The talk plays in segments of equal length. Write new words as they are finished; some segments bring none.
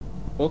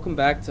Welcome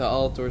back to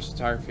All Outdoors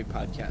Photography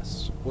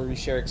Podcast, where we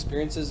share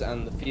experiences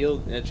on the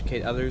field and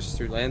educate others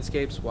through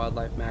landscapes,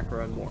 wildlife,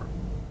 macro, and more,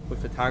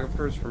 with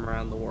photographers from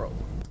around the world.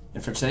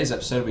 And for today's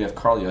episode, we have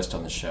Carl Yost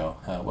on the show.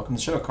 Welcome to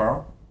the show,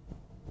 Carl.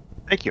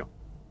 Thank you.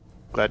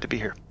 Glad to be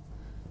here.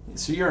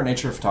 So you're a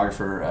nature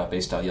photographer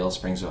based out of Yellow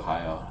Springs,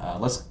 Ohio.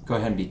 Let's go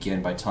ahead and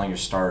begin by telling your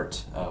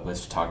start with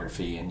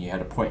photography, and you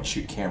had a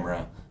point-and-shoot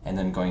camera, and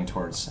then going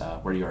towards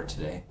where you are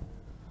today.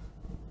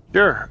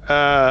 Sure.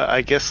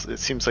 I guess it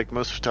seems like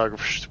most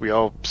photographers, we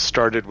all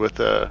started with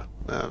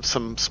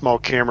some small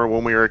camera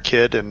when we were a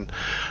kid, and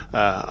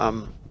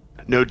I'm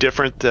no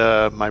different.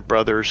 My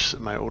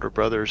older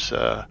brothers,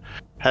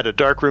 had a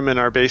dark room in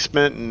our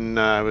basement, and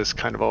I was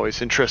kind of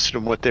always interested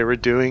in what they were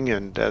doing.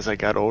 And as I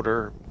got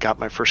older, got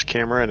my first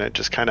camera, and it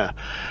just kind of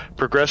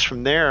progressed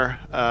from there.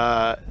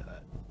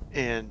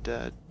 And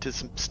did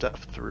some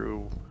stuff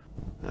through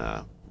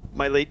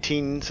my late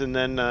teens, and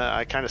then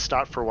I kind of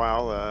stopped for a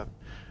while.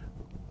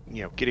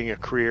 Getting a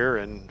career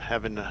and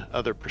having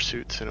other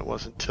pursuits, and it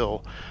wasn't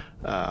until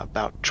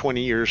about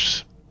 20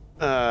 years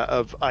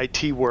of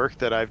IT work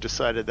that I've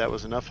decided that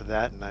was enough of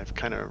that, and I've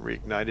kind of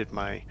reignited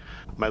my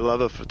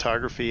love of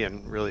photography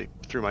and really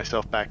threw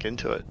myself back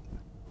into it.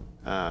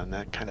 And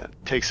that kind of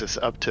takes us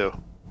up to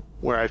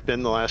where I've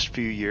been the last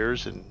few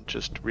years, and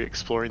just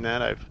re-exploring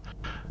that. I've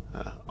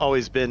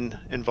always been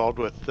involved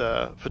with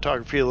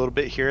photography a little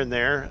bit here and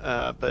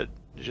there, but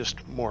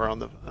just more on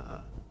the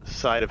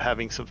side of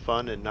having some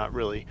fun and not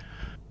really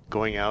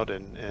going out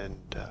and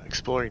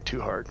exploring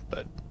too hard.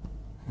 But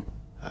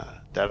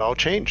that all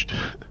changed.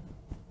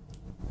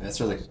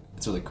 That's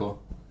really cool.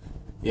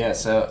 Yeah.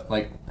 So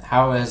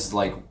how has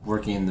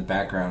working in the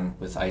background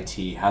with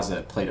IT, how's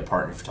it played a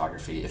part in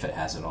photography, if it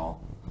has at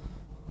all?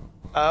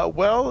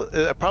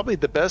 Probably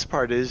the best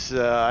part is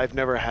I've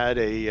never had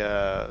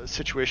a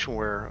situation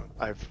where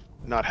I've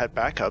not had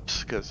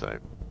backups, because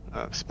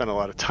I've spent a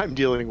lot of time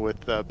dealing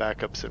with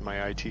backups in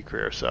my IT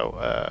career.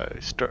 So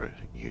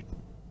you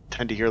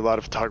tend to hear a lot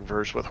of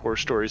photographers with horror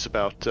stories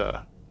about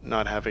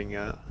not having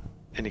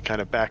any kind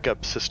of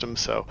backup system.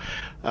 So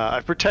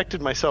I've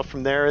protected myself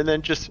from there. And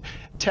then just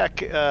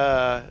tech,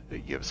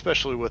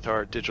 especially with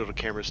our digital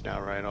cameras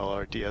now, right? All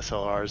our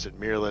DSLRs and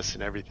mirrorless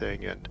and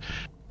everything. And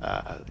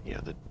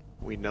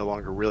we no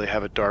longer really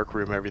have a dark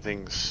room.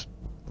 Everything's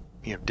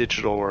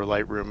digital, or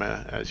Lightroom,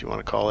 as you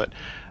want to call it.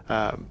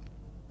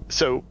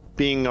 So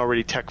being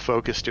already tech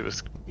focused, it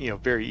was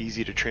very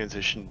easy to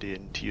transition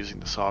into using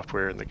the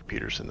software and the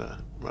computers and the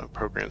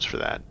programs for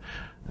that.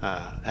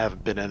 I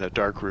haven't been in a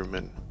dark room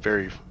in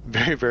very,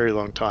 very, very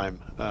long time,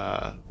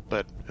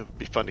 but it would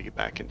be fun to get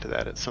back into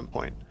that at some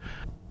point.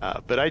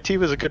 But IT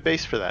was a good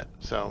base for that,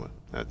 so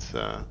that's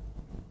an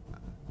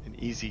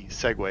easy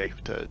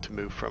segue to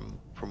move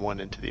from one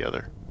into the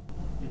other.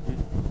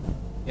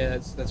 Mm-hmm. Yeah,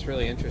 that's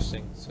really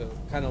interesting. So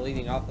kind of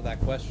leading off of that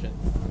question,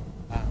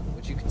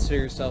 would you consider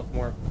yourself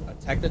more a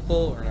technical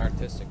or an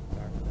artistic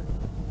photographer?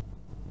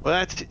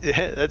 Well,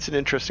 that's an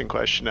interesting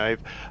question.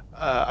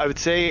 I would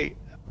say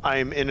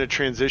I'm in a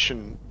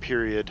transition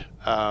period,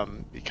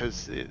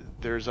 because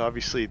there's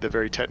obviously the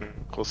very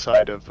technical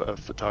side of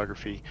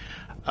photography,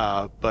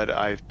 but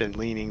I've been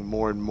leaning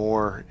more and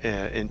more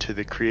into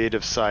the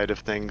creative side of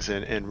things,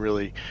 and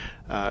really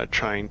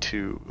trying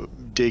to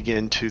dig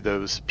into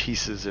those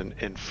pieces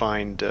and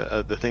find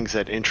the things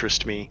that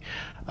interest me,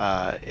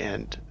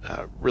 and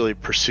really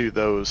pursue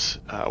those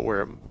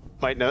where it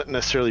might not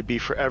necessarily be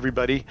for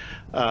everybody.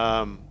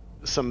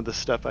 Some of the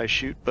stuff I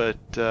shoot, but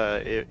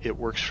it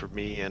works for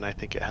me, and I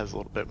think it has a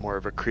little bit more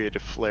of a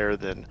creative flair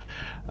than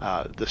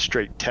the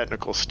straight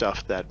technical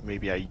stuff that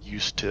maybe I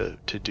used to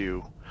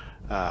do,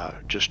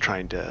 just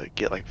trying to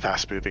get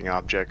fast moving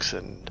objects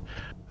and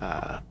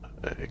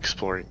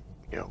exploring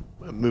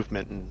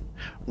movement, and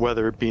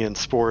whether it be in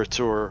sports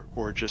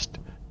or just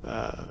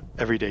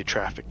everyday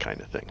traffic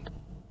kind of thing.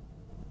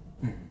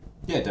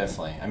 Yeah,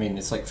 definitely. I mean,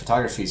 it's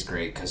photography is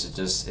great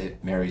because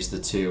it marries the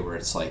two, where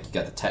it's you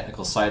got the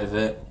technical side of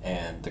it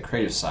and the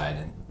creative side,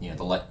 and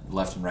the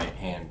left and right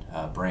hand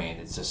brain.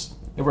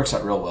 It works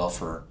out real well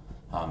for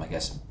I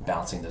guess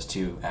balancing those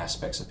two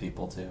aspects of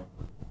people too.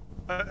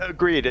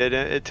 Agreed.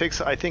 It takes,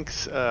 I think,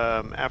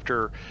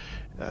 after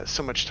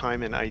so much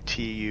time in IT,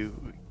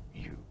 you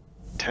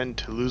tend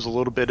to lose a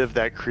little bit of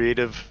that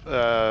creative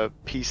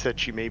piece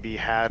that you maybe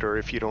had, or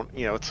if you don't,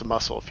 it's a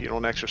muscle. If you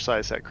don't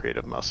exercise that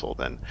creative muscle,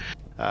 then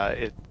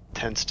it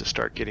tends to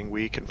start getting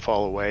weak and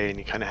fall away, and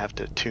you kind of have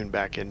to tune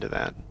back into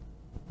that.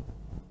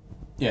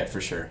 Yeah,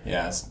 for sure.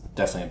 Yeah, it's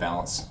definitely a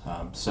balance.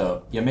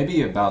 So yeah,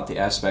 maybe about the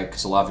aspect,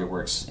 because a lot of your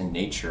work's in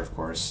nature, of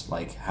course.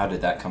 How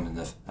did that come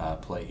into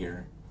play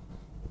here?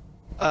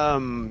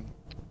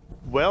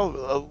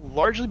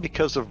 Largely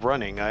because of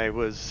running. I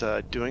was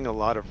doing a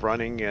lot of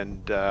running,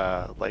 and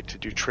like to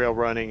do trail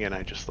running, and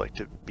I just like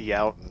to be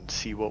out and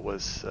see what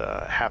was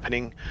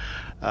happening.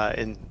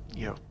 And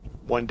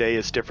one day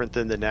is different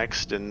than the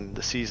next, and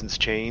the seasons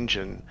change,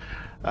 and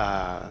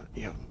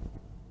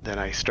then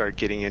I start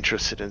getting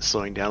interested in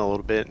slowing down a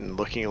little bit and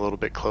looking a little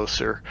bit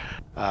closer.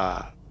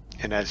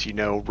 And as you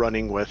know,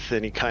 running with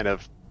any kind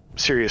of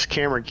serious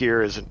camera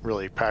gear isn't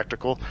really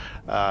practical.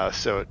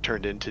 So it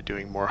turned into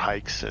doing more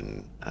hikes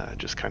and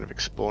just kind of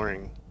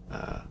exploring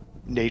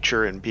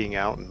nature and being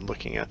out and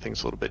looking at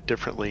things a little bit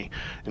differently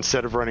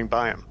instead of running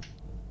by them.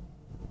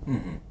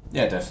 Mm-hmm.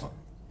 Yeah, definitely.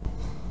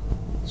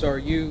 So are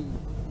you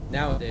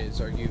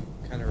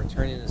kind of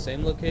returning to the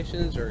same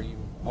locations, or are you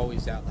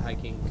always out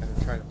hiking, kind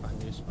of trying to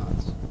find new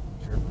spots?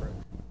 What's your approach?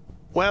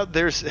 Well,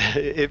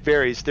 it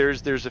varies.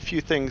 There's a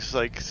few things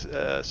like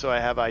so I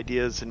have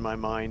ideas in my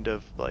mind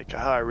of like,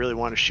 I really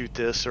want to shoot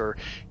this, or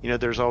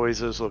there's always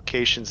those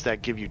locations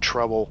that give you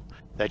trouble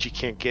that you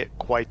can't get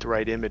quite the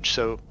right image.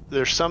 So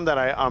there's some that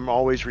I'm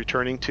always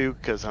returning to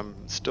because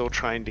I'm still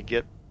trying to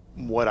get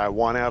what I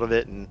want out of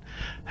it and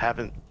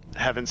haven't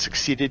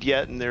succeeded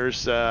yet. And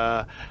there's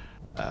but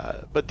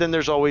then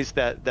there's always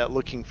that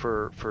looking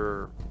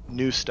for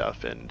new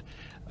stuff, and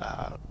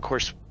of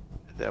course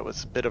that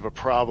was a bit of a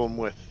problem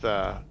with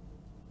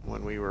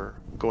when we were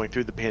going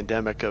through the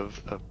pandemic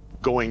of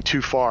going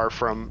too far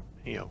from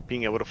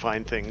being able to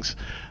find things.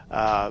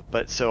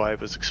 But so I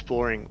was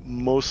exploring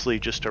mostly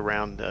just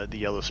around the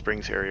Yellow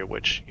Springs area,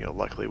 which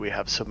luckily we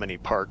have so many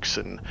parks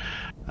and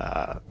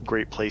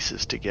great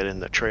places to get in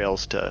the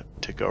trails to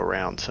go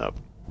around. So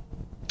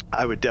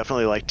I would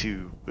definitely like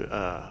to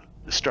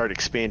start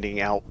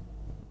expanding out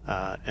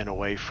and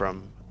away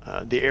from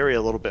the area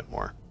a little bit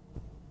more.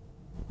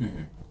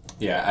 Mm-hmm.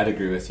 Yeah, I'd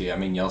agree with you. I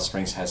mean, Yellow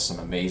Springs has some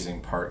amazing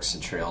parks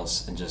and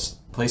trails and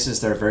just places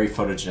that are very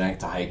photogenic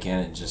to hike in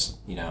and just,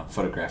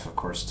 photograph, of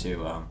course,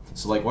 too.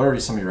 So, like, what are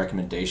some of your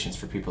recommendations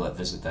for people that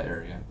visit that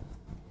area?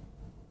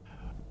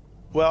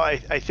 Well,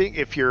 I think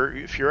if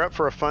you're up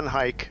for a fun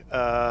hike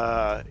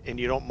and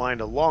you don't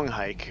mind a long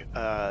hike,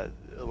 a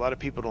lot of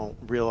people don't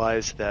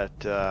realize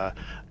that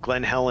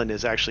Glen Helen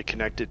is actually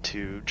connected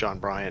to John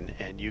Bryan,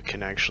 and you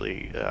can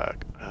actually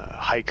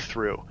hike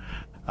through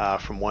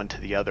from one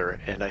to the other,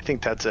 and I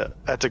think that's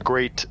a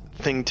great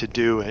thing to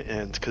do,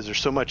 and because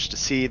there's so much to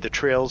see. The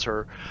trails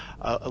are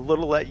a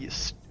little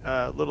less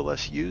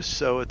used,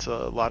 so it's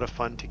a lot of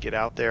fun to get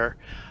out there.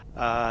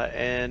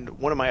 And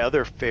one of my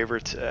other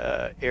favorite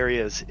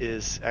areas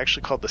is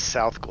actually called the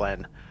South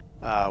Glen,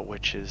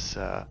 which is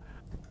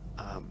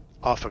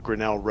off of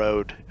Grinnell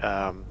Road,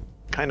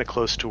 kind of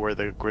close to where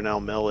the Grinnell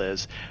Mill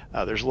is.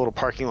 There's a little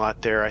parking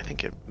lot there. I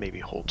think it maybe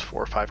holds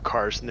 4 or 5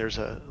 cars, and there's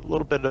a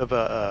little bit of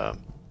a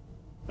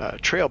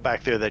trail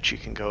back there that you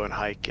can go and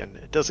hike, and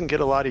it doesn't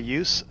get a lot of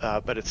use,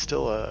 but it's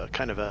still a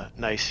kind of a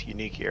nice,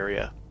 unique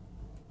area.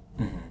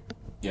 Mm-hmm.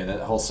 Yeah,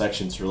 that whole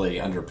section's really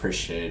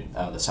underappreciated,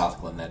 the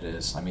South Glen, that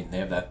is. I mean, they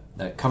have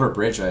that covered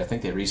bridge that I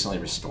think they recently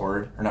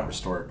not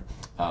restored,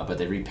 but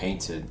they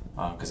repainted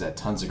because it had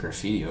tons of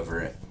graffiti over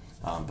it.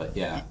 But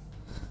yeah.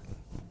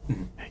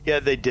 Yeah,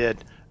 they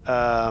did.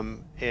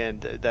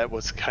 And that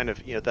was kind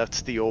of,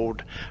 that's the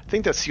old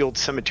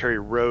Cemetery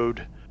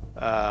Road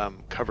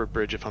covered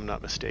bridge, if I'm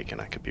not mistaken.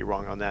 I could be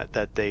wrong on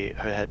that they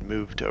had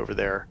moved over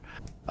there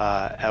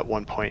at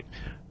one point.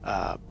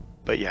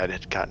 But yeah, it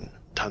had gotten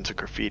tons of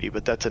graffiti,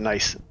 but that's a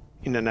nice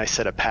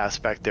set of paths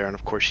back there. And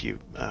of course you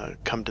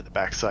come to the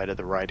backside of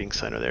the riding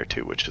center there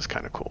too, which is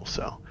kind of cool.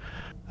 So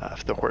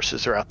if the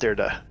horses are out there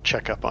to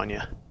check up on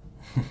you.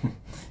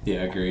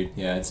 Yeah, agreed.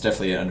 Yeah, it's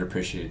definitely an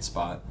underappreciated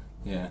spot.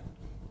 Yeah.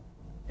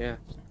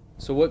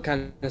 So what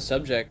kind of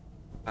subject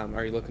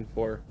are you looking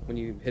for when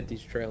you hit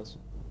these trails?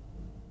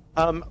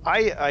 I'm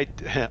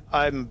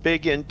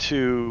big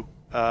into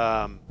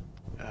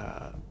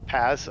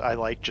paths. I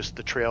like just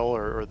the trail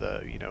or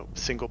the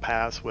single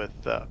paths with.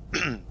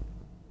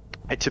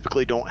 I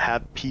typically don't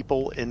have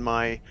people in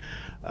my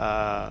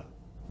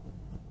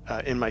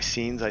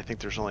scenes. I think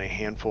there's only a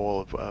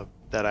handful of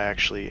that I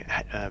actually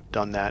have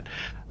done that.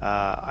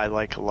 I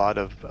like a lot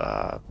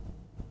of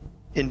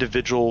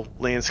individual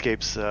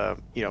landscapes,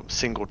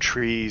 single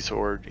trees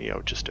or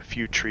just a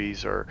few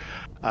trees or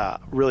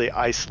really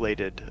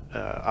isolated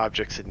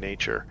objects in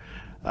nature.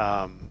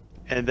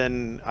 And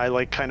then I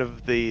like kind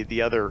of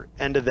the other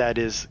end of that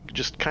is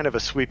just kind of a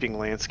sweeping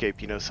landscape,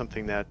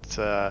 something that's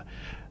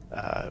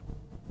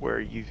where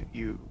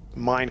you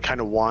mind kind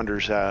of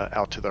wanders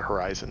out to the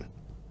horizon,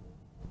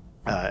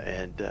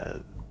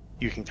 and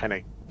you can kind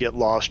of get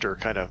lost or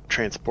kind of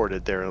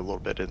transported there a little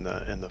bit in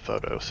the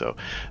photo. So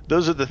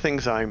those are the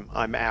things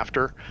I'm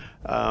after.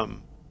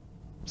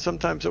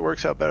 Sometimes it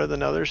works out better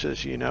than others,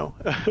 as you know.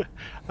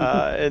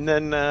 And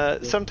then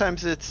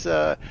sometimes it's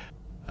the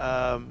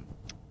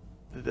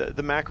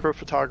macro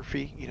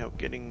photography,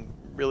 getting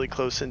really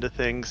close into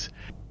things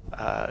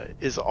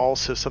is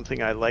also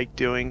something I like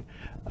doing.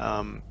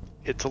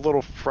 It's a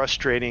little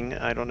frustrating.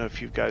 I don't know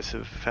if you guys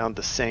have found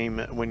the same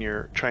when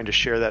you're trying to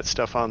share that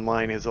stuff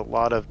online, is a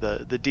lot of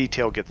the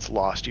detail gets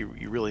lost.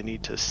 You really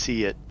need to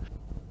see it,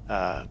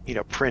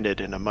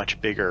 printed in a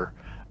much bigger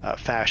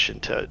fashion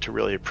to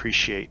really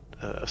appreciate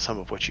some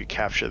of what you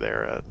capture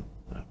there.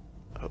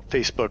 A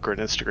Facebook or an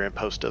Instagram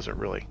post doesn't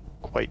really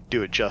quite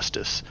do it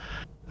justice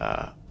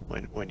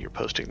when you're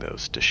posting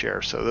those to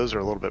share. So those are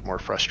a little bit more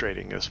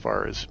frustrating as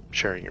far as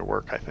sharing your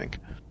work, I think.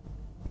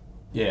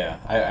 Yeah,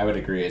 I would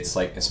agree. It's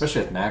like,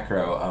 especially with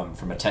macro,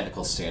 from a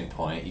technical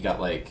standpoint, you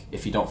got like,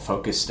 if you don't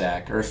focus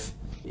stack, or if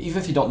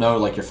even if you don't know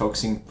like your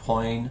focusing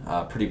point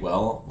pretty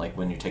well, like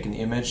when you're taking the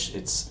image,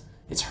 it's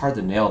hard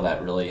to nail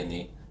that really in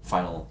the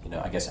final,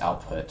 I guess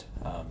output.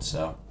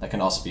 So that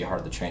can also be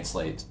hard to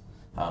translate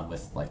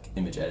with like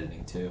image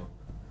editing too.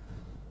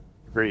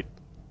 Agreed.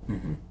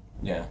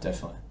 Yeah,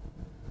 definitely.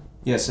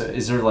 Yeah, so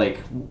is there like,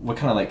 what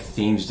kind of like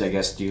themes, I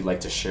guess, do you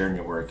like to share in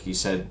your work? You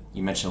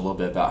mentioned a little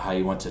bit about how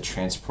you want to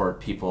transport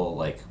people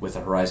like with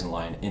a horizon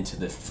line into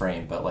the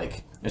frame, but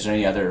like, is there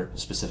any other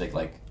specific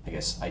like, I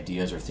guess,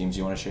 ideas or themes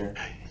you want to share?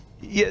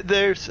 Yeah,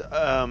 there's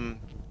a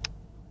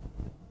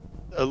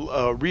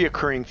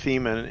reoccurring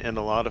theme in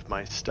a lot of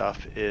my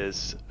stuff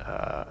is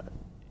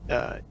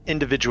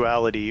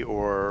individuality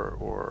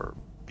or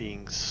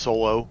being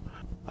solo,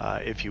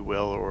 if you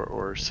will,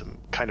 or some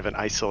kind of an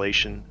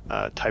isolation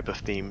type of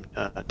theme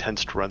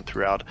tends to run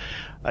throughout.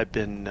 I've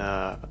been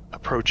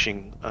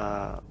approaching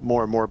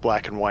more and more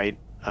black and white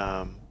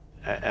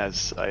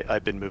as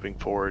I've been moving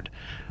forward,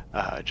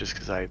 just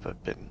because I've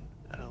been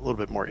a little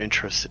bit more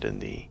interested in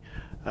the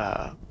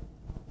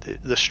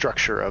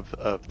structure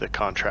of the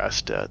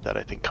contrast that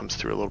I think comes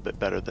through a little bit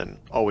better than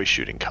always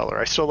shooting color.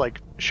 I still like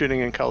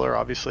shooting in color,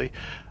 obviously,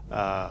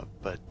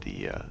 but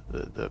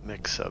the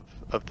mix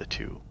of the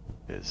two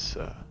is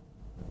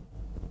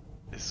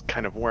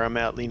kind of where I'm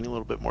at, leaning a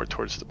little bit more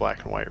towards the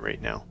black and white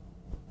right now.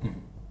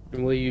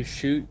 And will you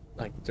shoot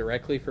like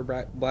directly for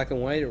black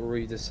and white, or will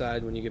you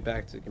decide when you get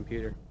back to the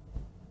computer?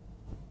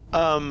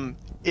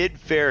 It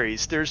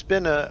varies. There's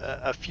been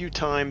a few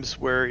times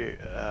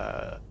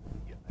where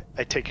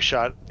I take a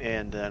shot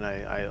and then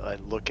I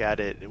look at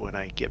it when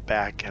I get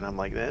back and I'm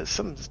like,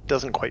 something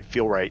doesn't quite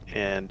feel right,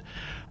 and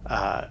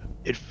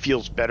it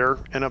feels better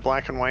in a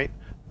black and white.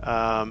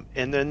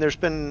 And then there's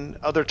been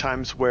other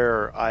times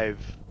where I've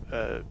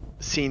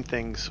seen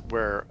things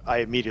where I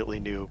immediately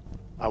knew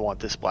I want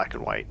this black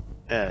and white.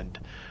 And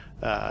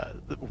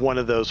one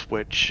of those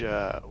which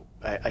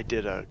I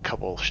did a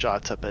couple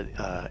shots up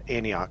at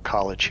Antioch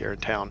College here in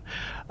town,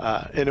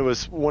 and it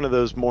was one of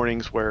those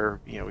mornings where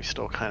we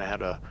still kind of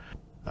had a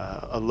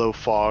low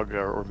fog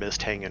or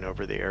mist hanging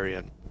over the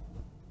area.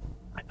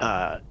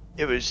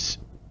 It was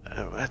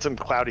had some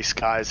cloudy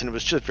skies, and it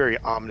was just very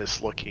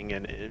ominous looking,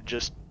 and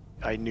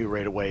I knew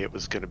right away it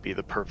was going to be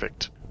the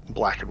perfect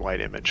black and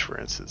white image, for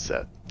instance,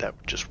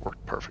 that just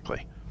worked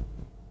perfectly.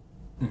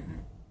 Mm-hmm.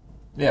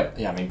 Yeah.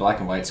 I mean, black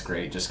and white's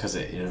great just because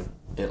it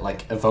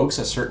like evokes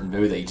a certain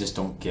mood that you just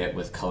don't get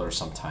with color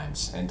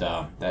sometimes, and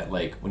that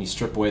like when you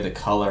strip away the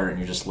color and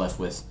you're just left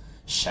with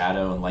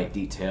shadow and light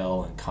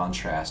detail and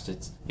contrast,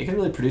 it can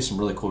really produce some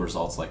really cool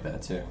results like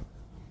that too.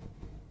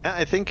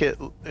 I think it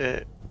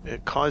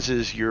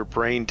causes your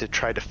brain to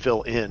try to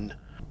fill in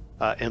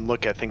and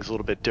look at things a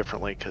little bit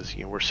differently, because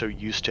we're so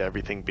used to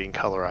everything being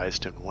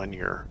colorized, and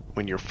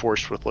when you're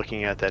forced with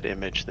looking at that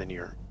image, then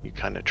you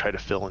kind of try to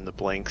fill in the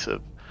blanks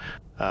of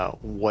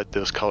what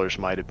those colors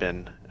might have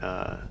been.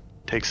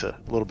 Takes a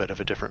little bit of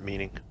a different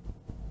meaning.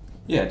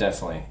 Yeah,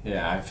 definitely.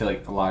 Yeah, I feel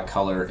like a lot of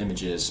color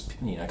images,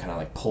 kind of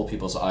like pull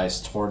people's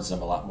eyes towards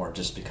them a lot more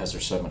just because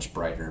they're so much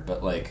brighter.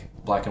 But like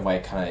black and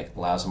white kind of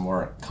allows a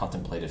more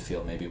contemplative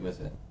feel maybe with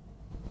it.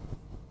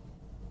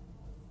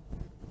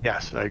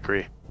 Yes, I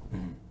agree.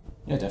 Mm-hmm.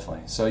 Yeah,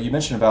 definitely. So you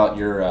mentioned about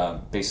your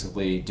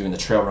basically doing the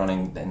trail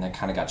running, and that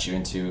kind of got you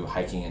into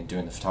hiking and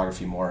doing the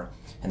photography more.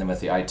 And then with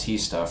the IT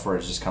stuff, where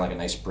it's just kind of like a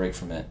nice break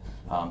from it.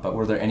 But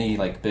were there any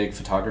like big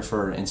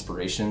photographer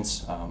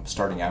inspirations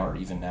starting out or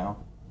even now?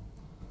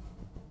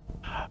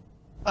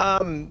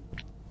 I'm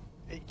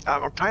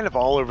kind of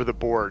all over the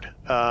board.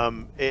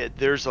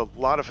 There's a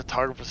lot of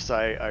photographers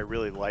I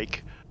really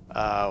like.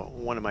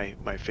 One of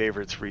my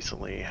favorites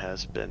recently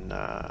has been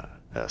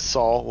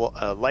Saul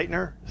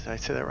Leitner. Did I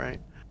say that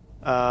right?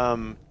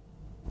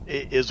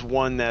 Is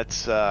one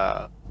that's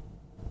I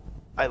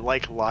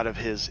like a lot of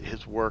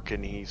his work,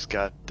 and he's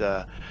got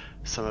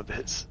some of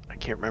his, I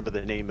can't remember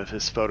the name of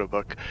his photo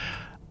book,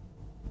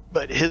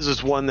 but his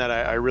is one that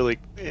I really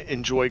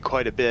enjoy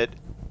quite a bit.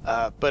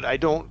 But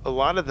a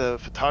lot of the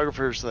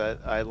photographers that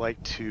I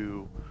like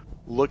to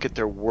look at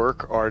their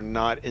work are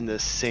not in the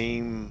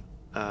same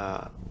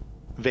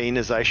vein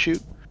as I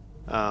shoot.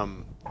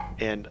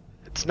 And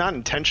it's not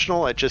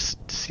intentional, it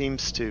just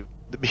seems to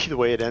be the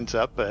way it ends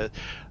up. But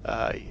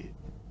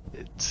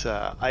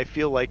I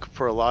feel like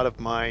for a lot of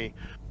my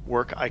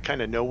work, I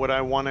kind of know what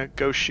I want to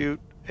go shoot,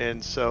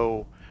 and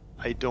so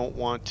I don't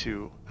want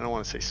to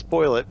say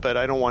spoil it, but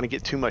I don't want to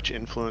get too much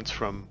influence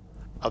from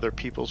other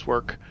people's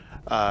work.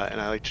 And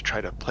I like to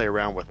try to play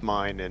around with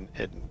mine, and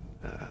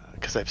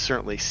because I've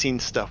certainly seen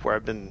stuff where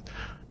I've been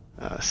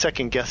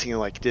second guessing,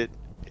 like did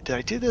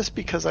I do this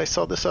because I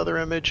saw this other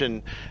image,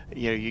 and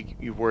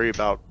you worry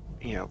about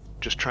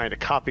just trying to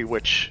copy,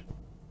 which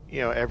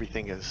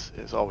everything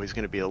is always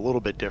going to be a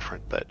little bit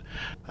different, but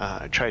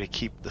I try to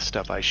keep the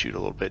stuff I shoot a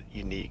little bit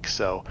unique.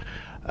 So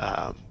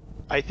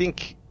I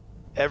think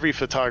every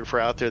photographer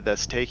out there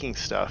that's taking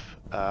stuff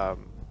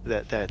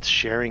that's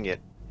sharing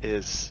it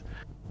is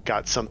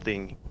got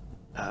something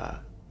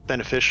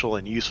beneficial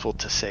and useful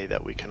to say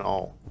that we can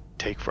all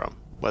take from,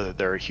 whether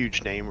they're a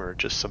huge name or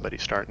just somebody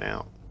starting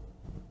out.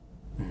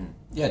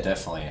 Yeah,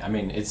 definitely. I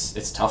mean,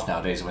 it's tough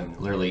nowadays when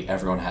literally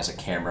everyone has a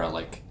camera,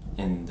 like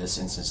in this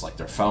instance, like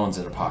their phones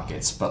in their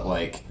pockets. But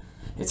like,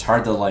 it's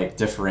hard to like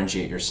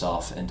differentiate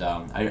yourself. And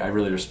I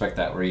really respect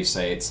that where you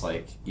say it's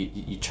like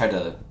you try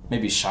to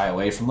maybe shy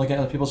away from looking at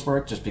other people's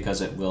work just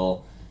because it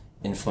will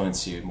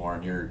influence you more,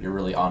 and you're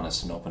really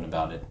honest and open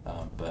about it.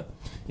 But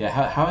yeah,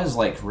 how has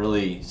like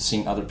really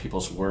seeing other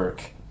people's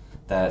work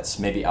that's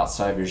maybe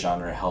outside of your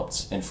genre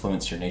helped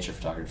influence your nature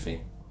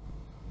photography?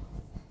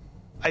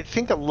 I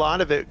think a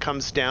lot of it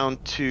comes down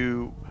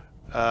to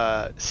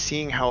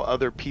seeing how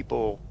other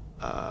people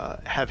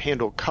have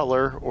handled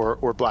color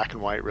or black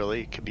and white.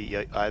 Really, it could be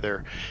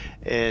either,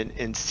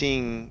 and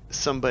seeing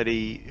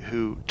somebody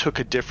who took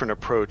a different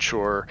approach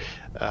or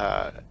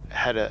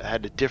had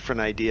a different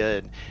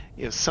idea.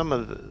 And some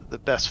of the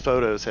best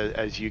photos,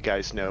 as you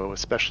guys know,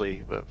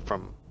 especially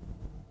from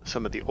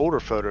some of the older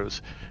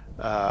photos,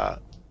 are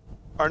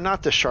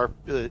not the sharp.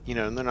 They're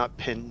not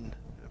pin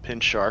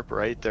sharp,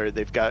 right?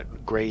 They've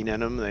got grain in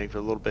them. They're a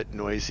little bit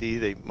noisy.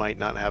 They might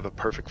not have a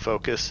perfect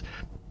focus,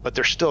 but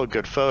they're still a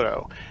good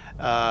photo.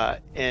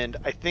 And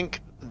I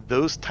think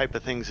those type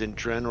of things in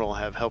general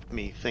have helped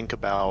me think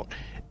about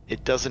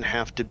it doesn't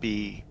have to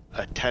be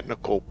a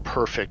technical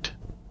perfect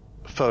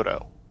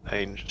photo.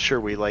 I mean, sure,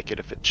 we like it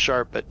if it's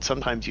sharp, but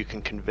sometimes you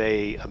can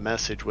convey a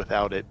message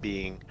without it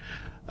being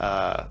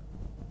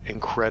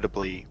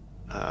incredibly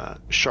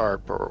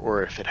sharp,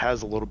 or if it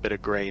has a little bit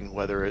of grain,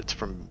 whether it's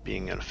from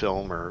being in a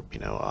film or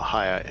a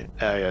high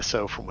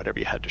ISO from whatever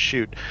you had to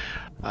shoot,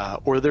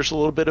 or there's a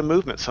little bit of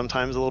movement.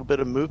 Sometimes a little bit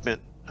of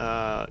movement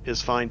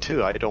is fine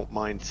too. I don't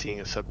mind seeing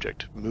a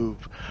subject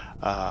move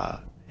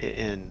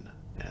in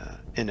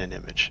an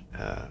image.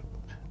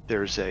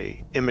 There's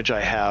a image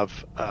I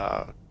have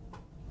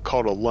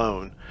called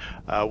Alone,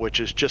 which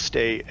is just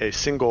a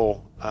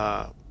single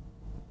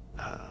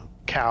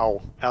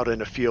cow out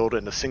in a field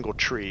in a single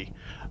tree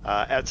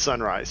at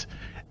sunrise.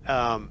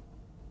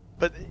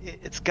 But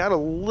it's got a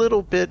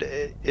little bit,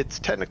 it's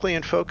technically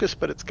in focus,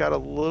 but it's got a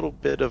little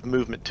bit of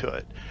movement to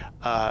it.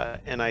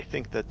 And I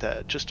think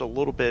that just a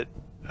little bit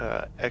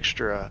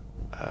extra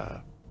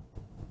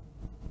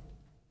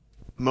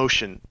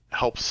motion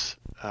helps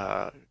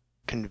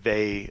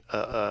convey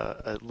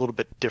a little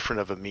bit different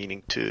of a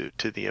meaning to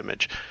the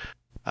image.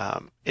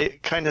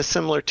 It kind of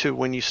similar to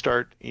when you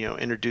start,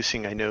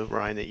 introducing. I know,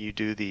 Ryan, that you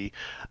do the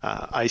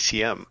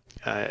ICM,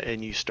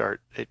 and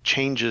it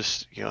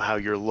changes, how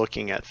you're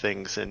looking at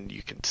things, and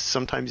you can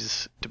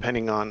sometimes,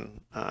 depending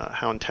on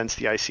how intense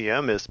the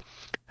ICM is,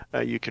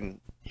 you can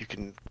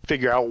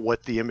figure out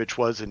what the image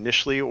was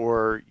initially,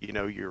 or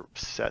you're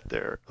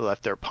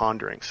left there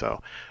pondering.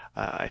 So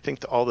I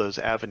think all those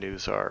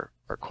avenues are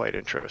quite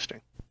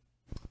interesting.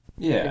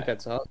 Yeah, I think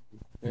that's awesome.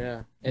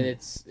 Yeah, and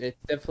it's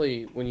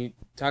definitely, when you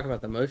talk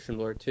about the motion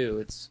blur too,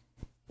 it's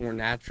more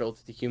natural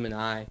to the human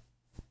eye,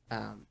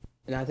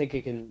 and I think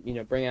it can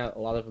bring out a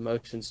lot of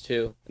emotions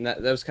too. And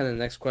that was kind of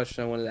the next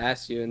question I wanted to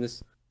ask you, and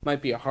this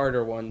might be a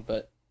harder one,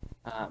 but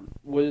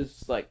what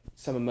is like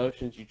some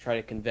emotions you try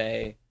to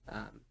convey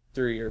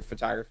through your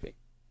photography?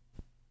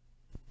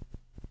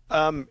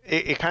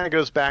 It kind of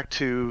goes back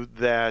to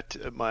that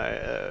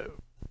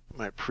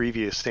my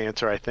previous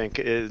answer, I think,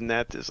 and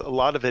that is a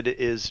lot of it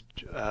is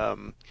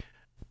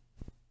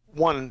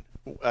one.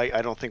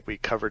 I don't think we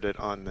covered it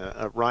on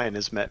the Ryan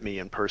has met me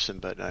in person,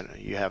 but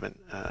you haven't,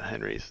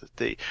 Henry.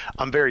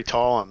 I'm very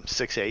tall. I'm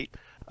 6'8",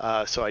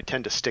 so I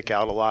tend to stick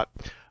out a lot,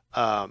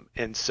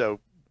 and so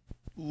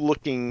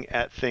looking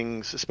at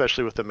things,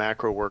 especially with the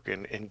macro work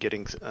and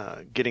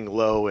getting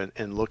low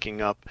and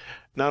looking up,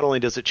 not only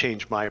does it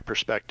change my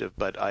perspective,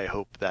 but I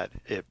hope that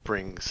it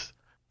brings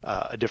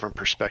a different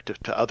perspective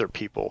to other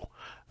people.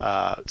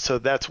 So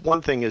that's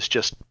one thing, is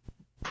just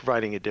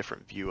providing a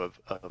different view of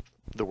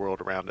the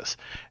world around us.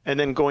 And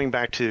then going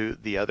back to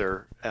the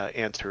other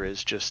answer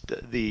is just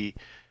the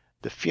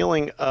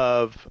feeling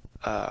of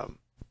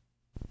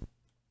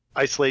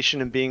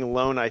isolation and being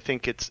alone. I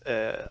think it's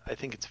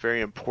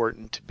very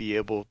important to be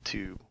able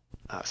to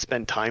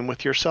spend time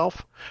with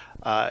yourself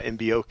and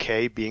be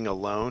okay being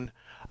alone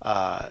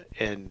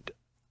and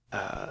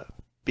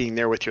being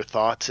there with your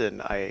thoughts.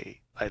 And I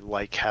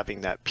like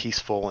having that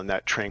peaceful and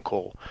that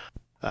tranquil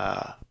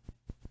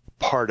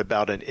part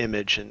about an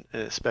image, and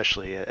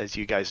especially, as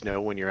you guys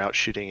know, when you're out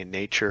shooting in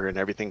nature and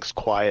everything's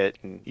quiet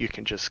and you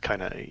can just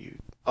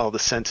all the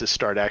senses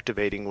start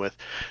activating with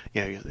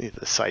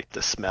the sight,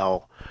 the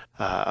smell,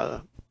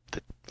 the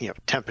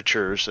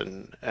temperatures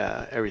and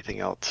everything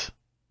else.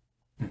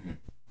 Mm-hmm.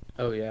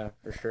 Oh yeah,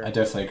 for sure. I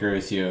definitely agree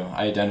with you.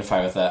 I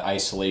identify with that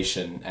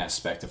isolation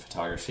aspect of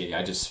photography.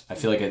 I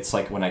feel like it's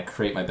like when I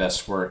create my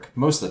best work,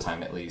 most of the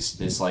time at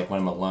least, is like when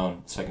I'm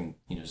alone, so I can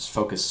just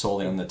focus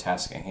solely on the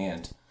task at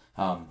hand.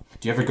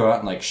 Do you ever go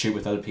out and shoot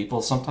with other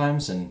people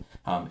sometimes? And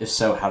if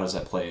so, how does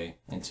that play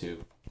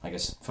into, I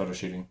guess, photo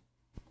shooting?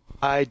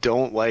 I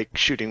don't like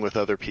shooting with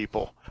other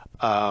people,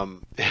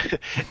 and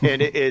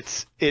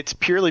it's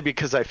purely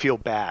because I feel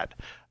bad.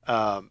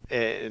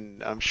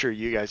 And I'm sure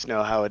you guys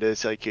know how it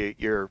is. Like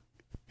you're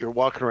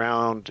walking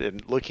around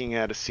and looking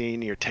at a scene,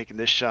 and you're taking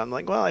this shot. I'm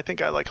like, well, I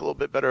think I like a little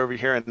bit better over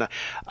here. And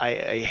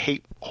I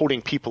hate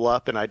holding people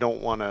up, and I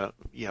don't want to,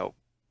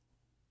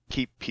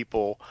 keep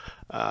people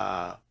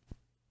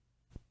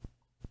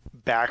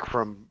back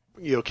from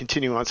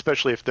continuing on,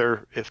 especially if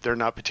they're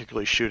not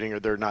particularly shooting or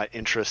they're not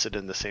interested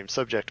in the same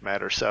subject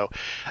matter. So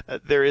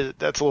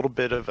that's a little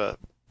bit of a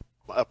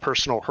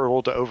personal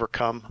hurdle to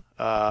overcome,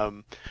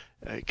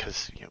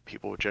 because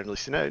people would generally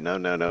say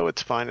no,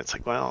 it's fine. It's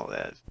like, well,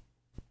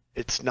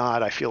 it's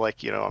not. I feel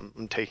like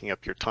I'm taking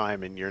up your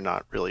time and you're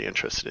not really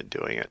interested in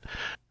doing it.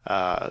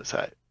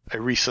 So I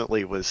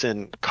recently was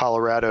in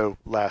Colorado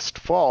last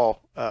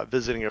fall,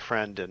 visiting a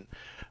friend, and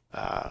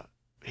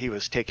he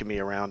was taking me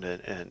around,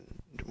 and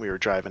we were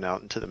driving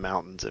out into the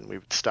mountains, and we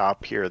would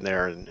stop here and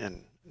there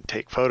and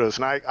take photos.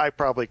 And I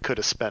probably could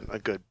have spent a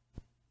good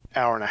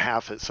hour and a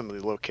half at some of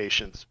the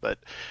locations, but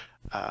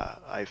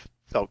I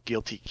felt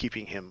guilty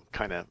keeping him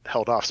kind of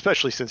held off,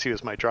 especially since he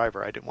was my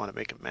driver. I didn't want to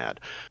make him mad.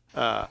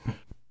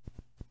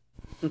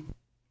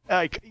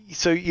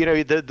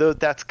 So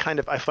that's kind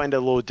of, I find it a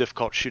little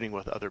difficult shooting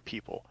with other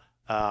people.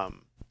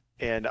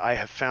 And I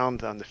have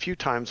found on the few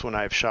times when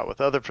I've shot with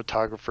other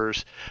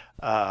photographers,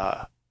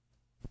 I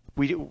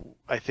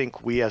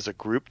think we as a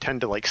group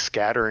tend to like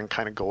scatter and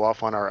kind of go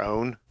off on our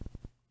own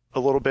a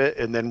little bit,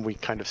 and then we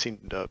kind of seem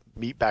to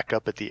meet back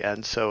up at the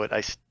end. So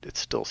it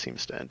still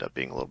seems to end up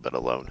being a little bit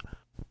alone.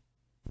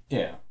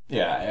 Yeah.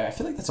 Yeah, I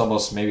feel like that's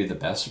almost maybe the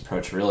best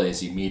approach, really,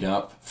 is you meet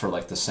up for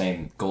like the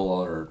same goal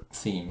or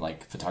theme,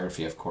 like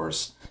photography, of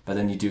course, but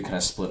then you do kind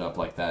of split up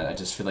like that. I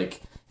just feel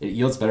like it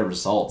yields better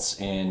results,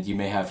 and you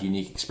may have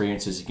unique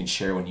experiences you can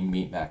share when you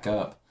meet back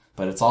up,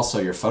 but it's also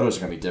your photos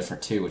are going to be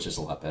different too, which is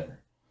a lot better.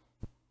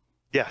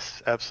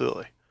 Yes,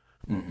 absolutely.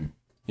 Mm-hmm.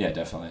 Yeah,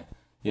 definitely.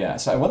 Yeah,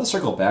 so I want to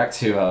circle back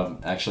to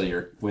actually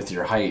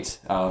your height.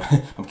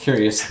 I'm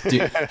curious.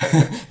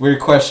 Weird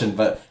question,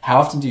 but how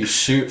often do you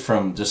shoot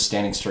from just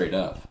standing straight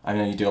up? I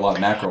know you do a lot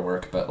of macro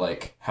work, but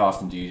like, how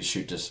often do you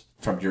shoot just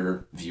from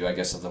your view, I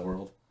guess, of the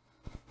world?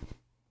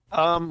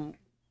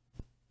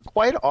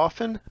 Quite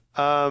often.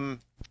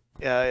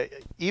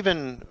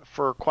 Even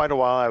for quite a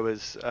while,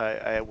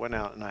 I went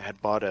out and I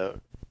had bought a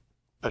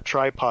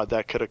tripod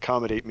that could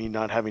accommodate me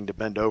not having to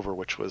bend over,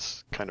 which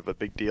was kind of a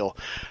big deal,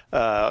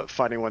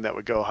 finding one that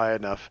would go high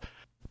enough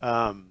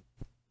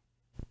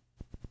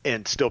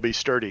and still be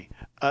sturdy.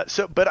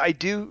 But I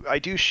do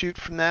shoot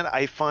from that.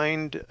 I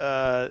find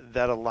that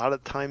a lot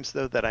of times,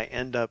 though, that I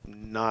end up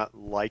not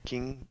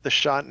liking the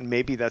shot, and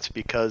maybe that's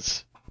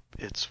because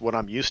it's what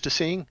I'm used to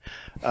seeing,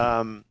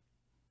 and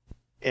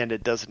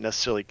it doesn't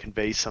necessarily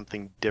convey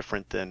something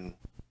different than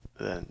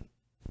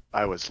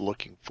I was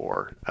looking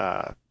for.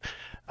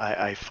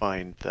 I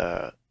find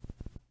I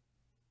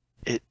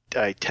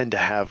tend to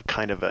have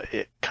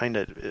it kind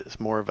of is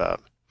more of a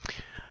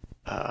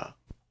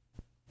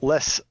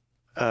less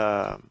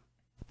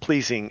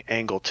pleasing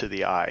angle to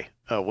the eye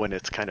when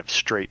it's kind of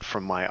straight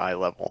from my eye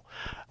level,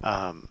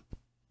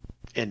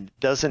 and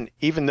doesn't,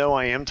 even though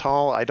I am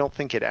tall, I don't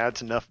think it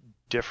adds enough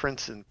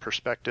difference in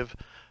perspective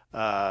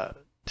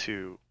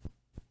to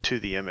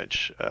the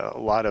image. A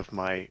lot of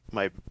my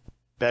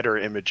better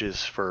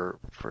images for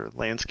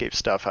landscape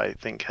stuff, I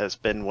think, has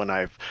been when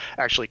I've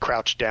actually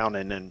crouched down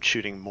and then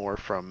shooting more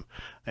from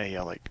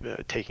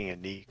taking a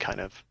knee kind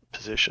of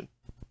position.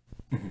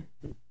 Mm-hmm.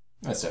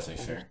 That's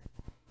definitely fair.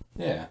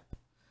 Yeah.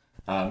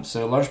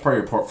 So a large part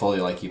of your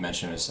portfolio, like you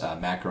mentioned, is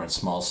macro and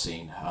small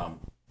scene.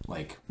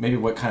 Like maybe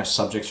what kind of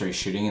subjects are you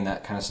shooting in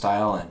that kind of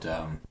style, and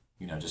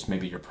just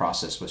maybe your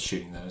process with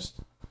shooting those.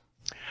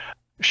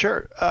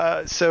 Sure.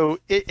 So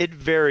it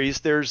varies.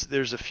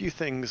 There's a few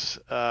things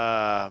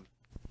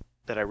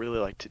that I really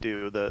like to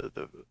do.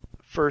 The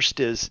first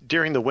is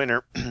during the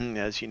winter,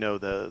 as you know,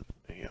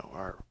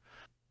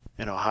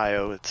 in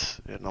Ohio,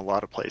 it's in a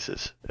lot of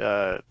places.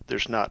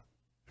 There's not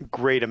a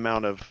great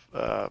amount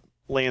of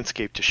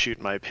landscape to shoot,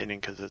 in my opinion,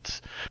 because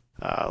it's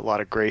a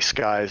lot of gray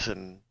skies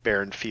and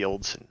barren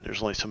fields, and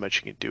there's only so much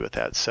you can do with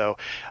that. So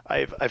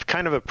I've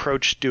kind of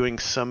approached doing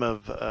some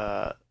of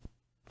the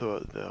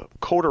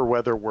colder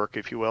weather work,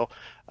 if you will,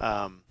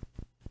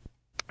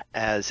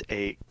 as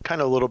a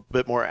kind of a little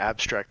bit more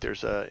abstract.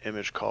 There's an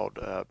image called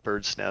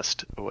Bird's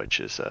Nest,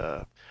 which is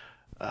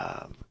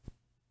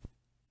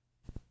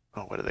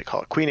what do they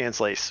call it? Queen Anne's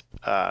lace,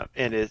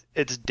 and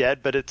it's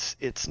dead, but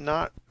it's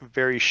not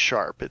very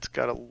sharp. It's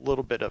got a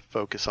little bit of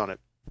focus on it,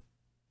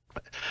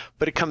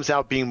 but it comes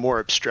out being more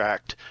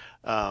abstract,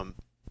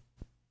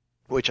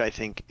 which I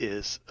think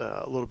is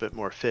a little bit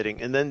more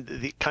fitting. And then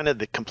the kind of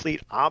the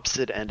complete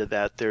opposite end of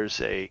that, there's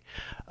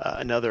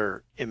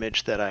another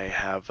image that I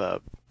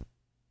have,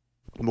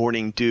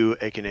 Morning Dew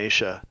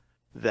Echinacea,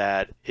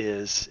 that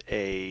is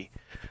I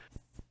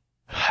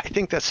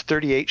think that's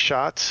 38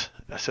 shots.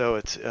 So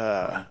it's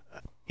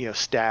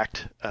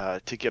stacked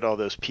to get all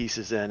those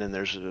pieces in, and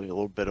there's a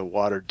little bit of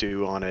water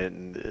dew on it,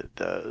 and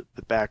the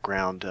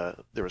background,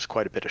 there was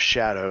quite a bit of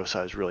shadow, so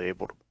I was really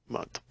able to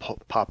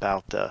pop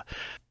out the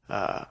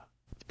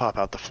pop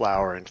out the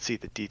flower and see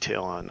the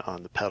detail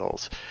on the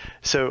petals.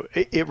 So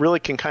it really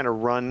can kind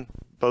of run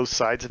both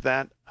sides of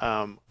that.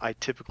 I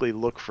typically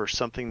look for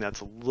something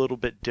that's a little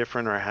bit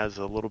different or has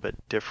a little bit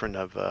different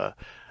of a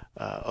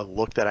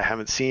look that I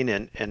haven't seen,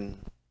 and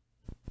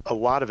a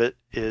lot of it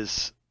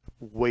is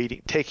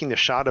taking the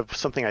shot of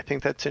something I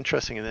think that's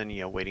interesting, and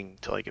then waiting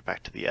until I get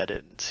back to the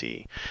edit and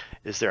see,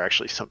 is there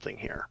actually something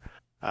here?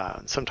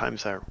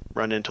 Sometimes I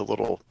run into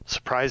little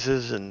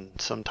surprises,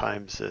 and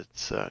sometimes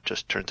it's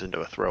just turns into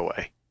a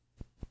throwaway.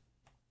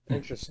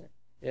 Interesting.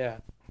 Yeah.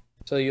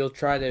 So you'll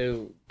try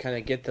to kind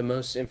of get the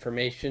most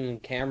information in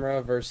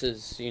camera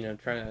versus,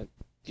 trying to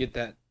get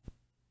that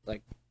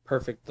like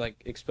perfect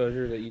like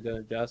exposure that you don't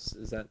adjust.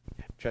 Is that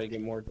try to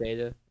get more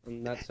data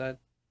on that side?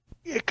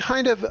 It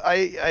kind of,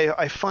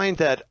 I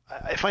find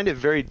it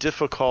very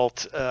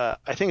difficult.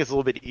 I think it's a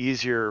little bit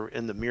easier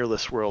in the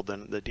mirrorless world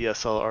than the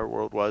DSLR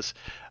world was,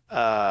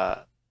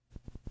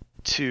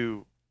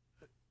 to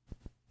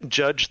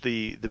judge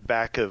the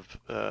back of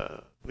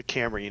the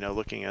camera,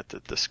 looking at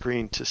the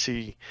screen to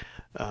see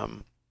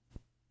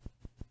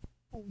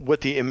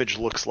what the image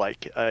looks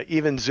like.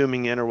 Even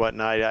zooming in or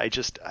whatnot,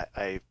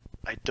 I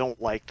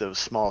don't like those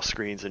small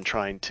screens and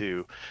trying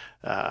to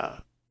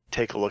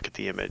take a look at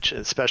the image,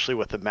 and especially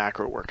with the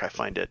macro work. I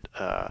find it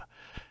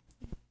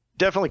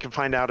definitely can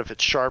find out if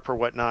it's sharp or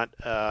whatnot,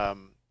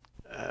 and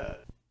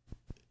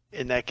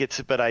that gets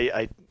it. But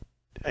I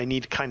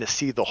need to kind of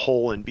see the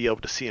whole and be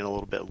able to see in a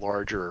little bit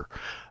larger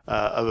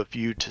of a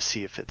view to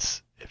see if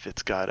it's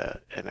got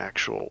an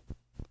actual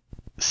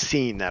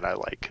scene that I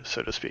like,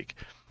 so to speak.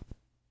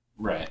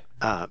 Right.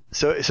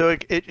 So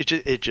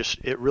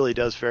it really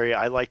does vary.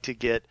 I like to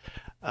get.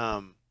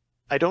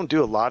 I don't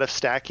do a lot of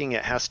stacking.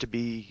 It has to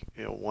be,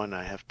 one,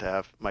 I have to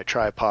have my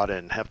tripod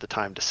and have the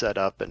time to set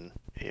up and,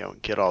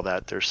 get all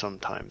that. There's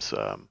sometimes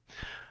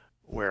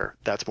where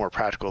that's more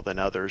practical than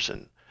others,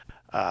 and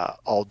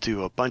I'll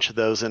do a bunch of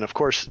those. And of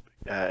course,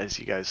 as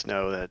you guys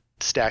know, that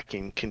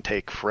stacking can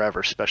take forever,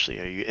 especially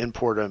you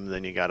import them,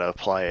 then you got to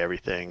apply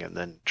everything and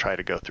then try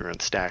to go through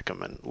and stack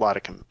them, and a lot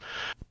of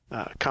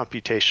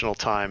computational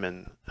time,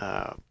 and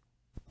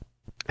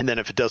then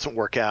if it doesn't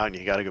work out and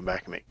you got to go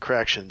back and make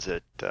corrections,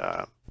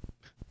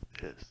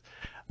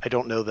 I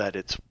don't know that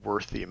it's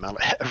worth the amount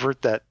of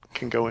effort that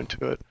can go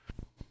into it.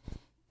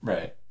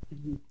 Right.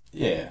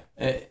 Yeah.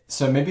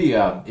 So maybe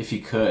if you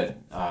could,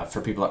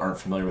 for people that aren't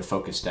familiar with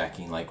focus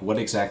stacking, like what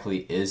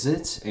exactly is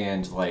it?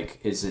 And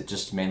like, is it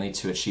just mainly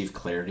to achieve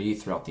clarity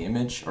throughout the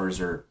image, or is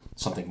there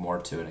something more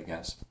to it, I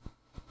guess?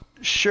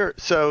 Sure.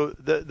 So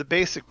the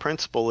basic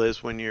principle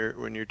is when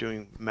you're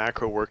doing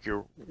macro work,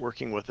 you're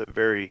working with a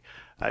very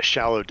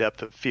shallow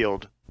depth of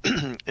field.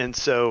 And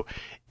so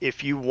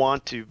if you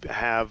want to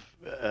have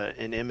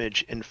an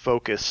image in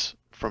focus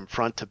from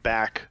front to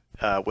back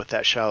with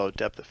that shallow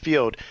depth of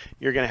field,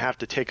 you're going to have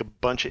to take a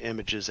bunch of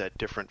images at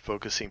different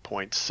focusing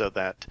points,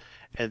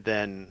 and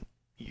then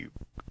you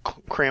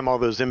cram all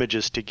those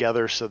images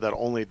together so that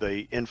only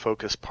the in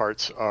focus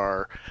parts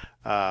are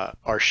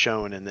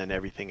shown, and then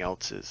everything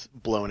else is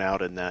blown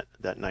out in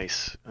that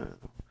nice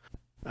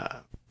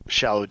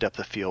shallow depth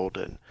of field.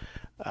 And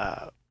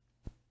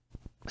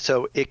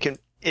so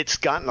it's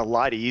gotten a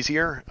lot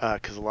easier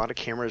because a lot of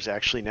cameras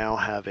actually now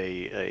have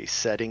a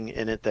setting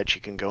in it that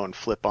you can go and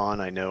flip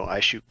on. I know I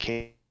shoot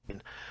Canon,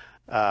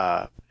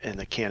 and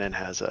the Canon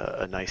has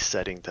a nice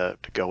setting to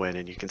go in,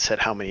 and you can set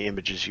how many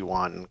images you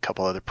want and a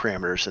couple other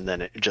parameters, and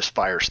then it just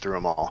fires through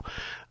them all.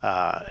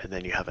 And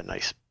then you have a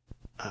nice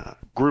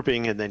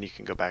grouping, and then you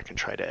can go back and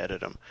try to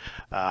edit them.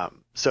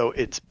 So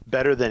it's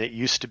better than it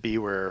used to be,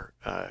 where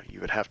you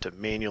would have to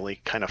manually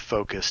kind of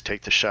focus,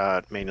 take the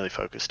shot, manually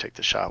focus, take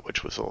the shot,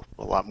 which was a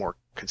lot more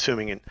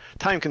consuming and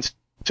time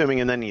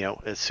consuming. And then,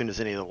 as soon as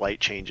any of the light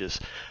changes,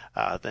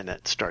 then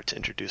it starts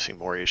introducing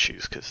more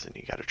issues, because then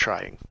you got to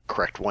try and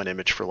correct one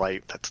image for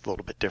light that's a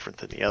little bit different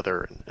than the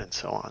other, and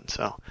so on.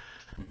 So,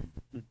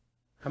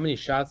 how many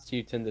shots do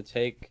you tend to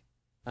take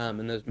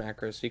in those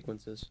macro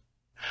sequences?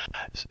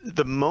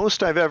 The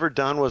most I've ever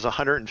done was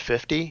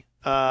 150.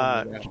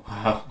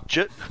 Wow.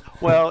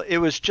 Well, it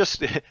was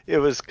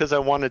because I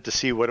wanted to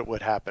see what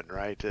would happen,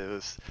 right? It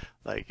was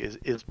like,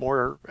 is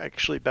more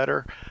actually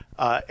better?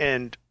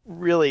 And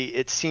really,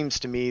 it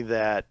seems to me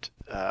that,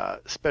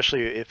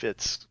 especially if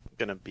it's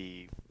going to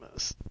be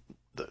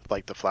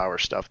like the flower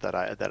stuff that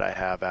I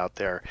have out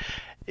there,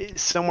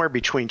 somewhere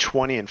between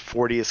 20 and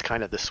 40 is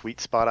kind of the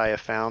sweet spot I have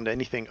found.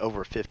 Anything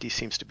over 50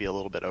 seems to be a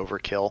little bit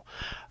overkill.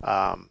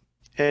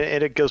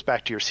 And it goes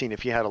back to your scene.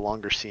 If you had a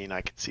longer scene,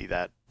 I could see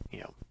that,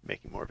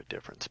 making more of a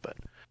difference. But,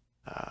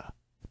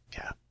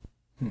 yeah.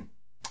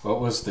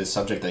 What was the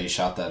subject that you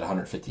shot that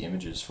 150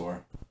 images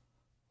for?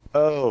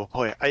 Oh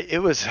boy,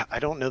 I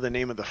don't know the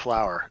name of the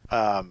flower.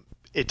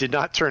 It did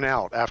not turn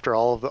out after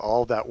all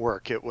of that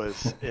work. It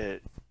was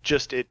it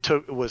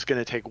was going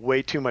to take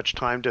way too much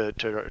time to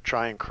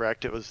try and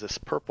correct. It was this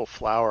purple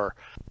flower.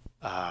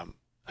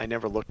 I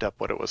never looked up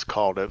what it was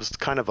called. It was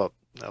kind of a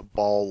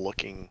ball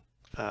looking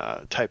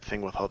type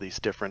thing with all these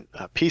different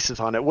pieces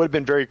on it. It would have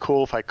been very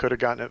cool if I could have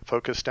gotten it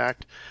focus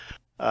stacked,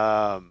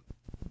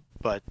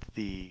 but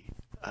the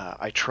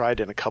I tried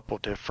in a couple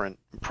different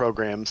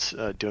programs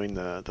doing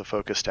the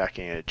focus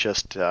stacking. It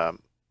just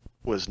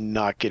was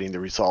not getting the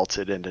results.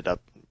 It ended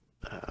up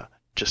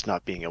just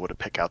not being able to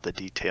pick out the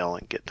detail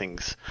and get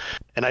things.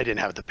 And I didn't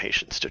have the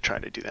patience to try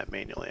to do that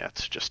manually.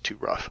 That's just too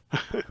rough.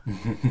 I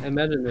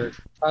imagine there's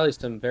probably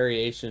some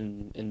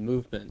variation in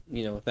movement.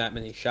 With that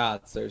many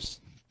shots,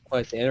 there's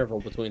quite the interval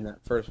between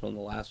that first one and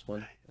the last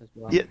one as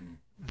well. Yeah,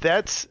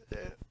 that's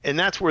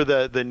where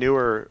the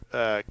newer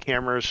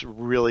cameras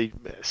really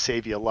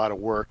save you a lot of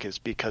work, is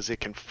because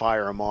it can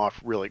fire them off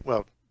really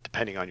well,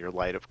 depending on your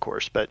light, of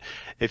course. But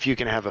if you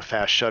can have a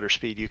fast shutter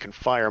speed, you can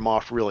fire them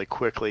off really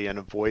quickly and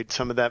avoid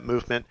some of that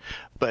movement.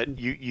 But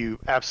you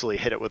absolutely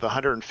hit it with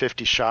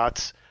 150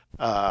 shots.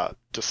 The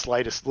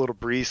slightest little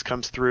breeze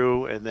comes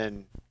through, and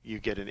then you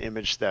get an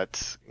image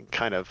that's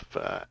kind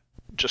of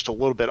just a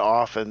little bit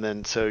off, and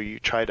then so you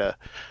try to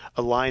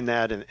align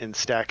that and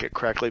stack it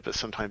correctly. But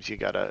sometimes you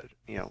gotta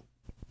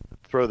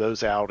throw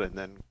those out and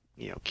then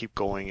keep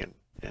going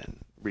and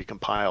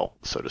recompile,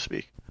 so to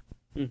speak.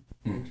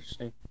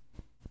 Interesting.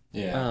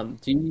 Yeah.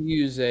 Do you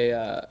use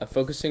a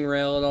focusing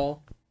rail at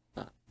all?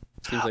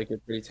 Seems like you're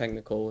pretty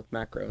technical with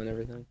macro and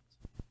everything.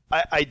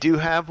 I do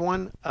have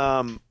one.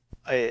 And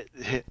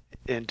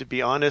to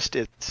be honest,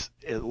 it's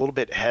a little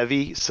bit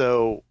heavy,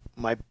 so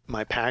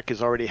my pack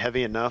is already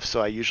heavy enough,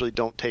 so I usually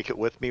don't take it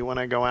with me when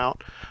I go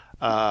out,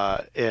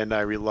 and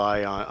I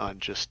rely on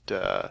just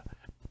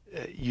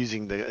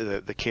using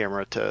the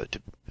camera to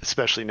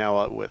especially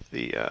now with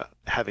the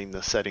having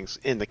the settings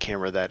in the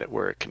camera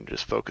where it can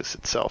just focus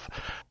itself.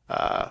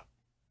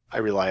 I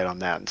rely on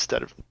that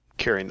instead of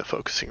carrying the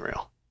focusing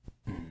rail.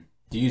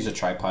 Do you use a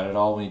tripod at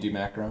all when you do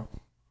macro?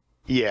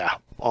 Yeah,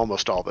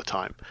 almost all the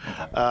time.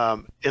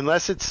 Okay.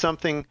 Unless it's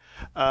something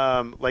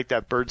like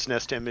that bird's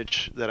nest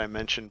image that I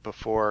mentioned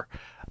before.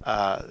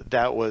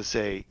 That was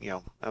a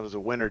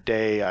winter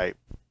day. I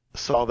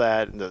saw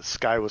that and the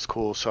sky was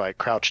cool, so I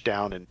crouched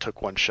down and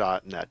took one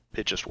shot, and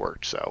it just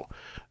worked. So,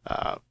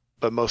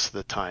 but most of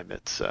the time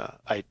it's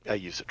I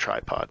use a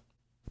tripod.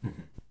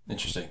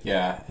 Interesting.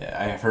 Yeah,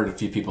 I've heard a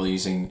few people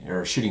using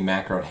or shooting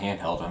macro and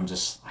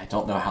handheld. I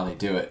don't know how they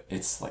do it.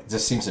 It's like,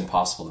 just seems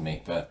impossible to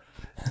me, but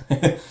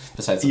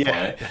besides the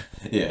point.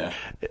 Yeah.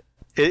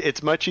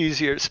 It's much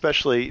easier,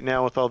 especially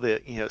now with all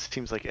the, it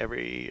seems like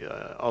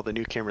all the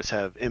new cameras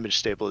have image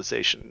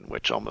stabilization,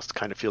 which almost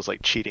kind of feels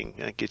like cheating.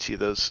 It gets you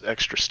those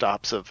extra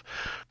stops of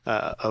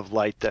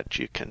light that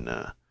you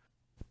can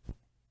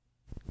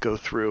go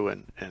through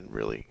and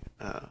really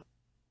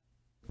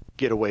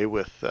get away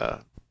with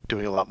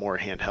doing a lot more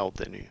handheld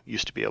than you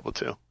used to be able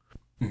to.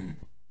 Mm-hmm.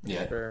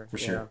 Yeah, for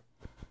sure. Yeah.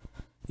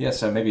 Yeah,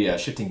 so maybe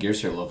shifting gears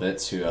here a little bit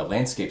to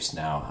landscapes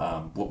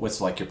now.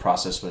 What's like your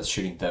process with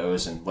shooting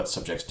those, and what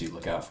subjects do you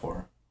look out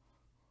for?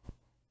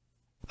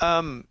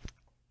 I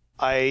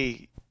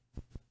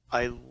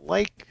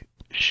like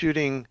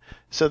shooting.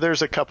 So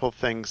there's a couple of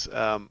things.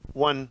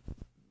 One,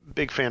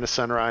 big fan of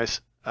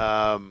sunrise.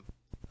 Don't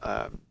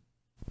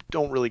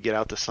really get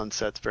out to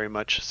sunsets very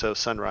much, so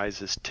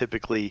sunrise is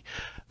typically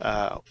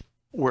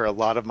where a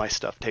lot of my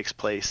stuff takes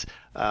place.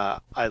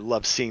 I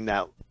love seeing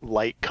that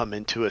light come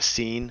into a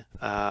scene.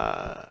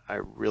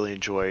 I really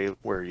enjoy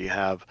where you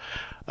have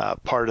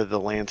part of the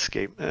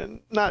landscape,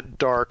 and not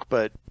dark,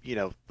 but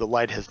the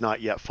light has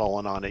not yet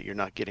fallen on it. You're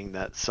not getting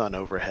that sun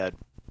overhead.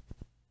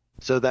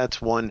 So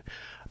that's one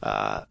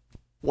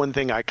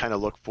thing I kind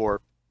of look for.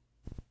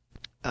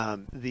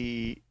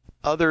 The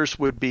others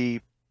would be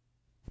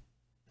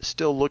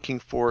still looking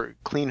for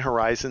clean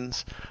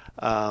horizons,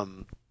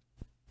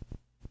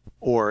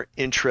 or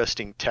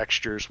interesting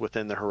textures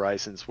within the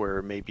horizons,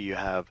 where maybe you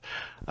have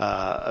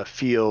a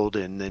field,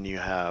 and then you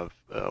have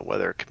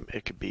whether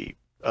it could be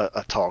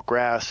a tall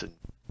grass and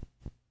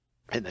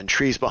then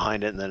trees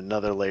behind it, and then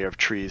another layer of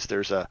trees.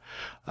 There's an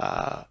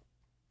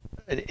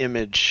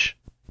image.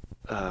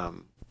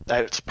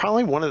 It's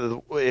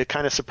probably it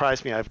kind of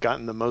surprised me. I've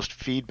gotten the most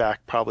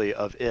feedback probably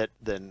of it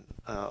than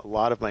a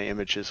lot of my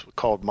images,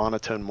 called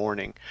Monotone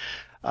Morning.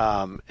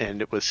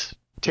 And it was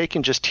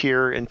taken just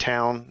here in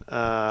town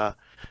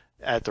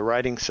at the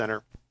Riding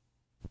Center,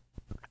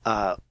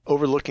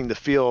 overlooking the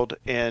field,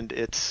 and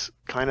it's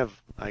kind of,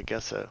 I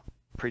guess, a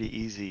pretty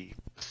easy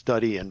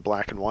study in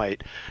black and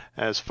white,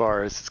 as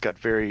far as it's got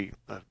a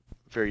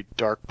very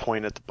dark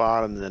point at the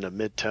bottom, then a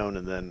mid-tone,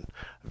 and then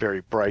a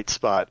very bright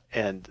spot,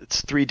 and it's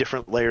 3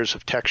 different layers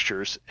of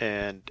textures,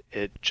 and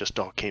it just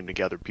all came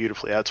together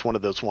beautifully. That's one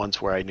of those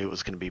ones where I knew it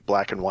was going to be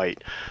black and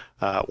white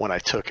when I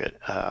took it.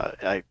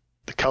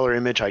 The color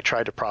image, I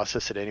tried to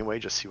process it anyway,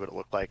 just see what it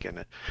looked like,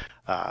 and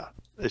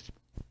it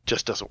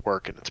just doesn't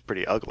work, and it's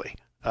pretty ugly.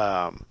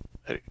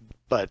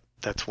 But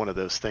that's one of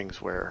those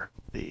things where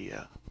the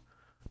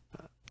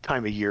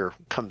time of year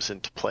comes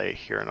into play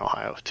here in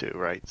Ohio too,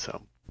 right?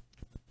 So,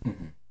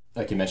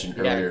 like you mentioned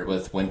earlier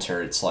with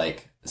winter, it's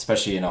like,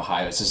 especially in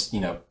Ohio, it's just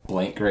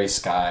blank gray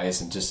skies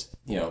and just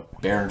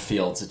barren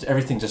fields.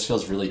 Everything just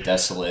feels really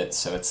desolate.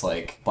 So it's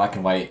like black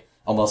and white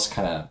almost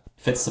kind of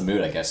fits the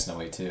mood, I guess, in a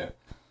way too.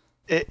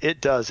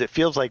 It does. It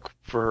feels like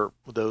for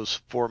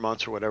those 4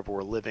 months or whatever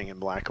we're living in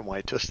black and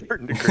white to a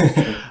certain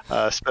degree,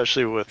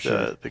 especially with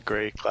Sure. the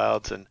gray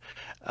clouds. And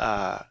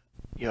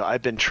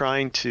I've been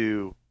trying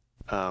to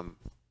um,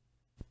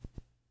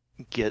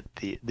 get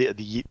the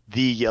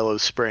yellow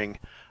spring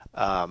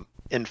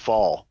in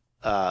fall,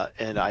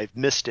 and I've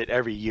missed it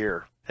every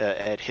year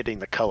at hitting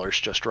the colors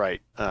just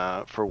right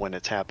for when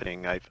it's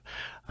happening.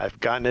 I've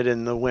gotten it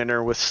in the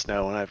winter with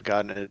snow, and I've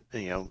gotten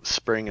it,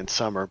 spring and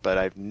summer, but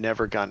I've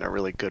never gotten a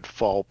really good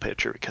fall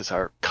picture because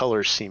our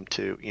colors seem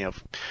to,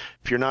 if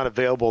you're not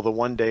available the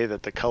one day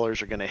that the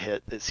colors are going to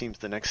hit, it seems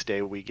the next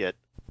day we get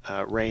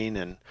rain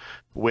and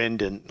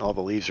wind and all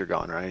the leaves are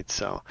gone, right?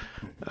 So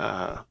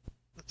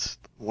that's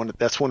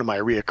one of my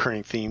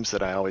reoccurring themes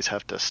that I always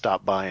have to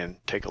stop by and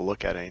take a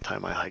look at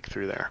anytime I hike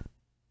through there.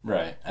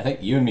 Right. I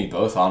think you and me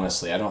both,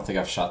 honestly. I don't think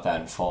I've shot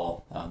that in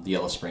fall, the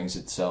Yellow Springs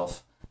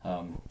itself.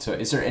 So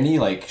is there any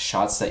like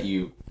shots that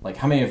you like,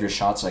 how many of your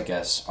shots, I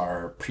guess,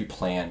 are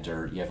pre-planned,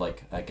 or you have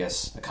like, I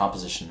guess, a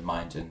composition in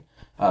mind, and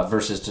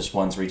versus just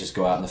ones where you just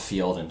go out in the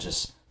field and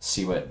just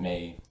see what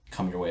may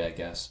come your way, I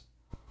guess?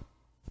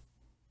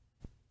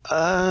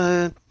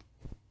 Uh,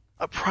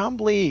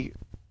 probably,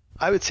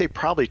 I would say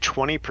probably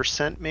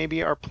 20%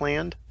 maybe are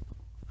planned.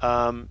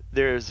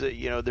 There's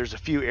a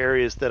few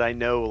areas that I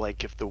know,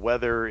 like if the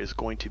weather is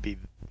going to be,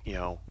 you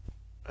know,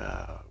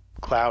 uh,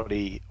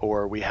 cloudy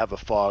or we have a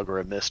fog or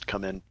a mist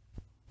come in,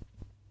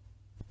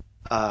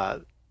 uh,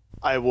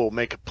 I will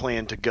make a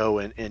plan to go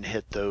and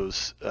hit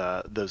those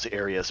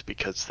areas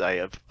because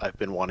I've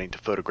been wanting to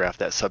photograph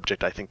that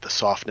subject. I think the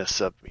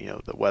softness of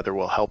the weather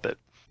will help it.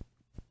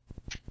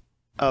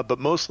 But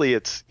mostly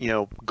it's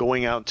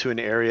going out to an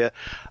area.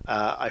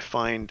 I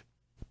find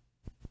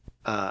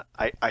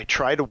I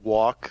try to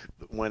walk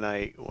when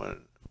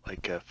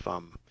like if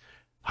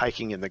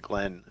hiking in the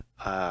Glen,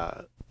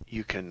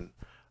 you can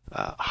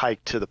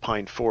hike to the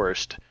pine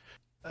forest.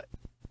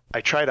 I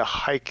try to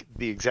hike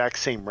the exact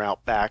same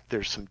route back.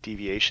 There's some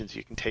deviations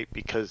you can take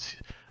because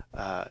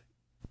uh,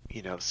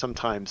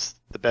 sometimes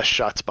the best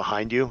shot's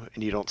behind you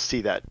and you don't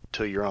see that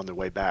till you're on the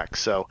way back.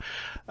 So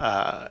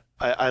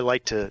I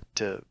like to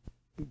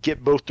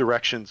get both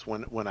directions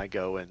when I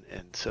go, and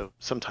so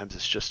sometimes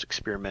it's just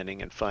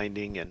experimenting and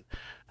finding, and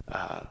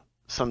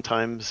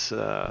sometimes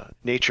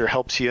nature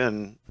helps you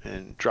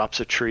and drops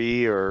a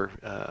tree or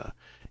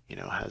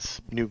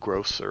has new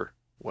growths or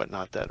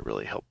whatnot that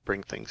really help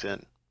bring things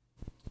in.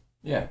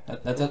 Yeah,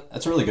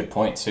 that's a really good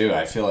point too.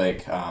 I feel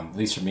like, at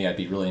least for me, I'd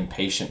be really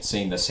impatient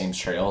seeing the same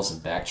trails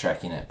and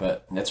backtracking it.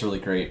 But that's really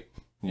great,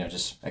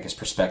 just I guess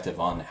perspective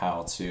on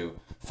how to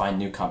find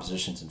new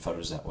compositions and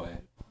photos that way.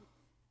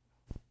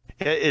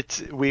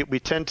 It's we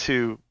tend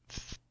to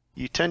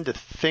you tend to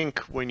think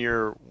when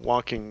you're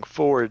walking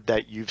forward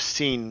that you've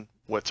seen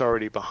what's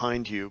already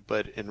behind you,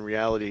 but in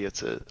reality,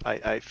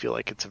 I feel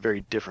like it's a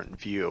very different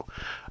view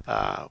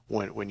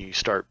when you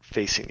start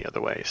facing the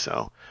other way.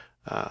 So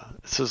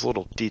it's those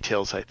little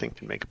details I think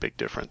can make a big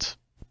difference.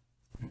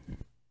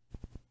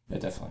 Yeah,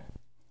 definitely.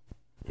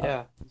 Uh,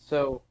 Yeah.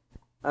 So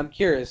I'm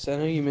curious. I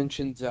know you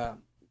mentioned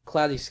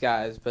cloudy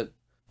skies, but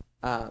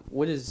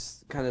what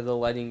is kind of the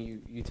lighting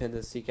you tend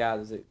to seek out?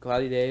 Is it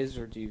cloudy days,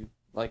 or do you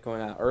like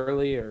going out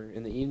early or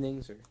in the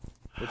evenings, or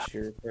what's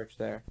your approach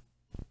there?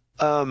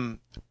 Um,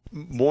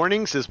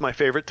 Mornings is my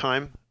favorite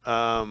time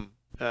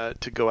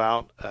to go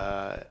out.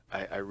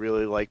 I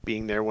really like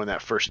being there when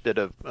that first bit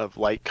of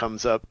light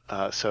comes up.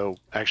 So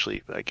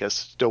actually, I guess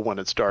still when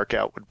it's dark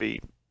out would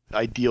be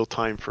ideal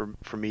time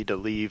for me to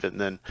leave. And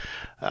then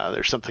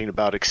there's something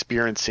about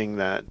experiencing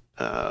that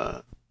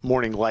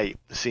morning light,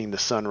 seeing the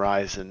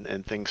sunrise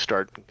and things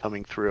start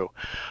coming through,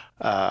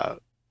 uh,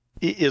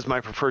 is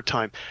my preferred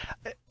time.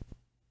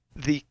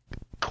 The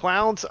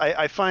clouds,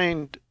 I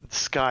find the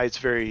skies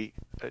very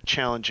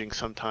challenging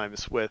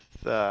sometimes with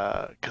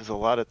because a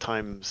lot of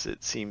times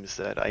it seems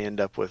that I end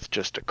up with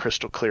just a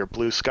crystal clear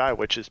blue sky,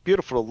 which is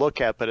beautiful to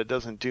look at, but it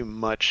doesn't do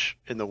much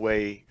in the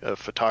way of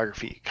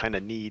photography you kind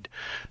of need,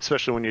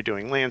 especially when you're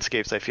doing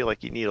landscapes. I feel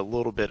like you need a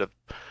little bit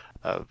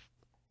of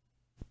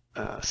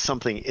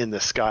something in the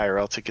sky, or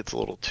else it gets a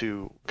little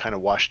too kind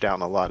of washed out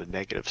in a lot of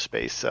negative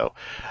space. So,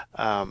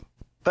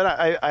 but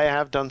I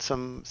have done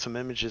some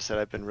images that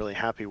I've been really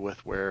happy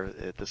with where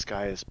the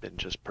sky has been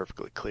just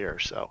perfectly clear.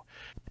 So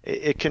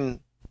it can,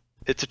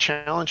 it's a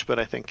challenge, but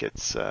I think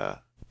it's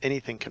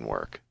anything can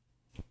work.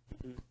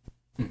 Mhm.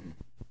 mhm.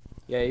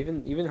 Yeah,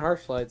 even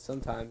harsh lights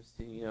sometimes,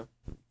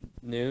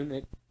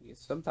 noon.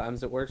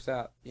 Sometimes it works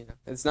out.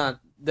 It's not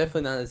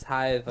definitely not as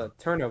high of a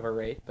turnover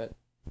rate, but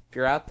if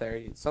you're out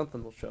there,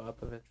 something will show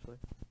up eventually.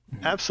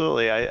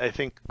 Absolutely. I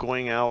think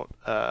going out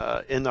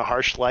in the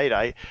harsh light,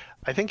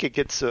 I think it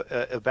gets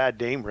a bad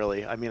name,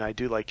 really. I mean, I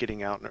do like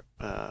getting out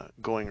and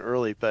going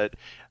early, but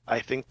I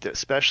think that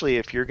especially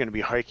if you're going to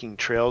be hiking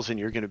trails and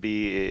you're going to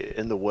be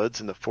in the woods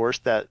and the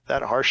forest, that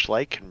harsh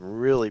light can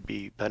really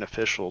be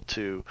beneficial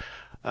to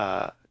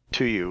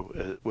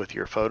you with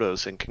your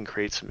photos and can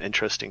create some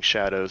interesting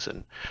shadows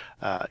and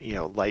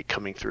light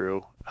coming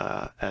through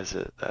as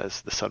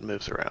the sun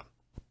moves around.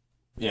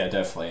 Yeah,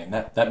 definitely. And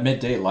that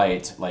midday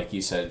light, like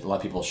you said, a lot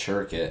of people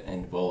shirk it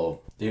and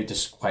they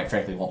just quite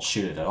frankly won't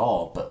shoot it at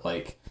all. But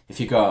like if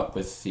you go out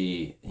with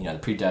the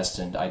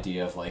predestined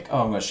idea of like,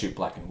 oh, I'm going to shoot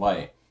black and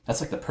white,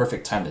 that's like the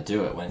perfect time to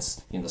do it when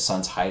it's the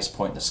sun's highest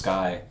point in the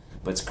sky,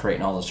 but it's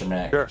creating all those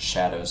dramatic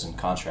shadows and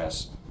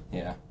contrasts.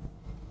 Yeah.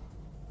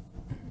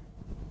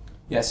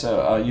 Yeah,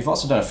 so you've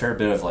also done a fair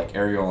bit of like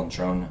aerial and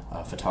drone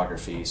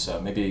photography.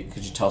 So maybe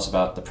could you tell us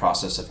about the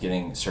process of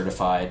getting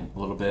certified a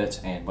little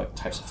bit and what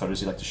types of photos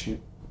you like to shoot?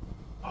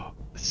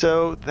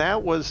 So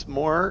that was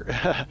more.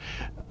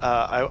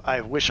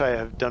 I wish I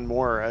have done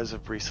more as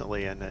of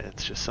recently, and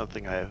it's just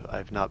something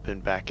I've not been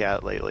back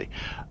at lately.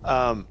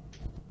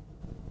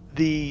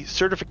 The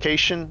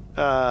certification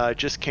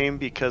just came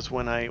because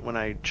when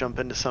I jump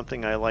into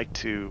something, I like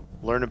to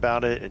learn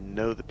about it and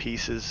know the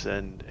pieces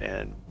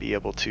and be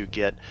able to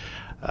get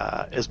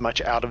as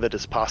much out of it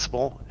as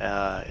possible.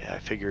 I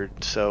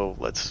figured, so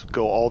let's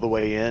go all the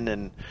way in,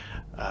 and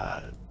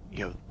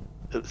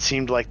it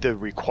seemed like the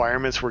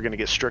requirements were going to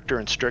get stricter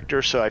and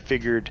stricter. So I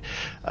figured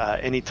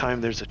anytime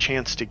there's a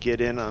chance to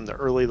get in on the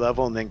early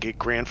level and then get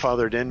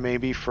grandfathered in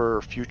maybe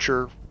for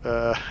future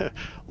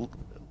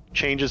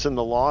changes in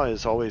the law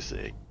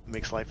it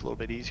makes life a little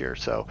bit easier.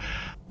 So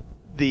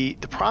the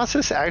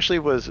process actually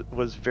was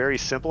very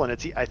simple,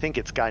 and I think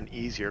it's gotten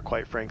easier,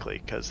 quite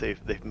frankly, because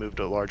they've moved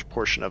a large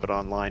portion of it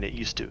online. It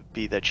used to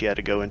be that you had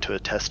to go into a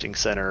testing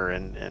center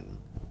and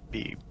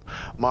be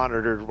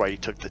monitored while you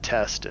took the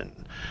test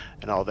and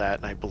all that,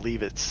 and I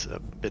believe it's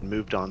been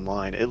moved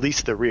online. At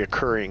least the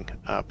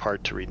reoccurring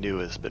part to renew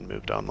has been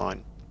moved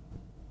online.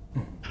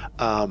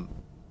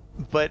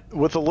 But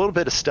with a little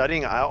bit of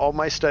studying, all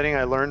my studying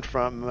I learned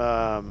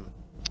from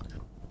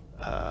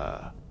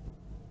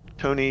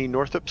Tony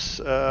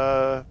Northup's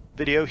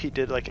video. He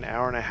did like an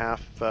hour and a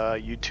half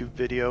YouTube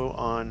video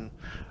on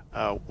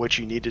what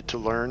you needed to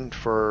learn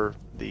for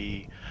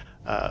the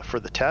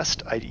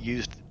test. I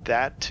used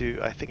that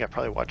I think I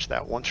probably watched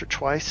that once or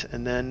twice,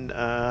 and then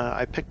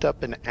I picked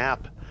up an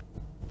app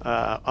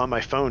on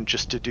my phone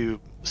just to do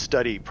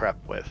study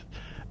prep with.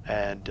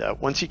 And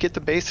once you get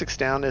the basics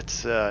down,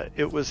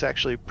 it was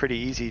actually pretty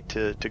easy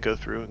to go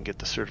through and get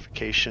the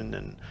certification,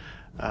 and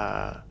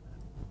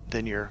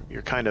then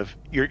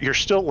you're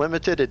still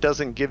limited. It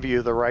doesn't give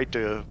you the right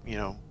to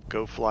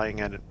go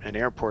flying at an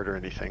airport or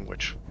anything,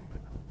 which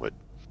would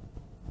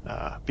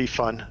be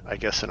fun, I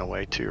guess, in a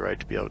way too, right?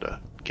 To be able to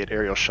get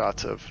aerial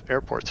shots of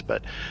airports,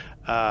 but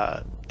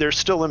there's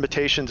still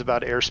limitations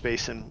about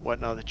airspace and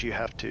whatnot that you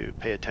have to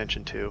pay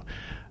attention to.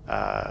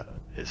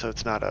 So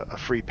it's not a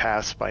free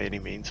pass by any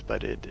means,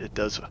 but it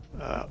does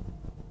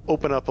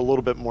open up a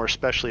little bit more,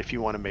 especially if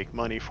you want to make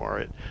money for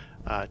it.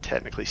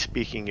 Technically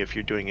speaking, if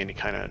you're doing any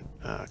kind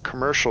of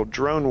commercial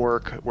drone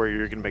work where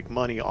you're going to make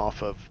money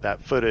off of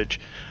that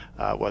footage,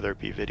 whether it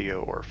be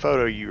video or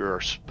photo, you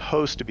are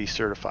supposed to be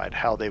certified.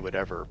 How they would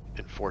ever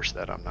enforce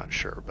that, I'm not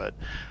sure, but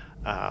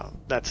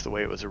that's the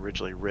way it was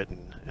originally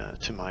written,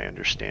 to my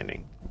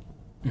understanding.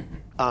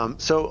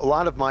 So a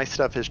lot of my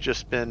stuff has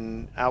just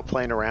been out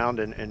playing around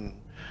and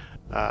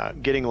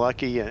getting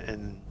lucky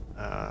and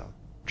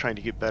trying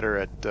to get better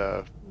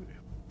at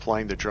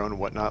flying the drone and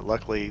whatnot.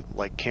 Luckily,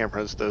 like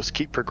cameras, those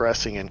keep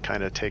progressing and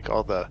kind of take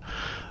all the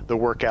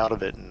work out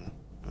of it and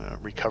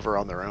recover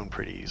on their own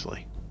pretty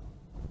easily.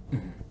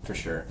 For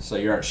sure. So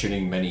you aren't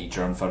shooting many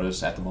drone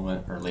photos at the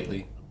moment or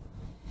lately?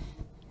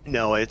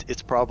 No,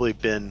 it's probably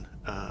been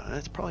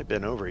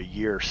over a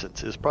year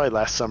since. It was probably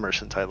last summer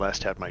since I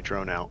last had my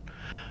drone out.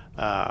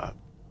 I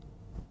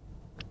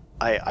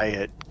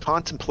had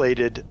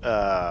contemplated.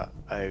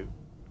 I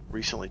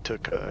recently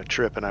took a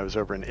trip and I was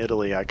over in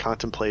Italy. I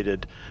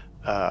contemplated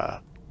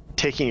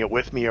taking it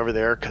with me over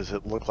there because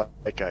it looked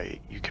like I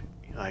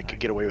could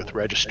get away with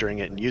registering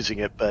it and using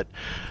it, but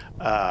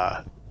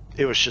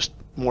it was just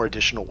more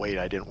additional weight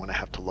I didn't want to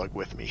have to lug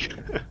with me.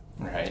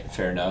 Right,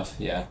 fair enough.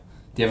 Yeah.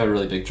 Do you have a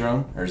really big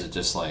drone, or is it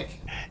just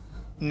like?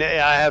 No,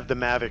 I have the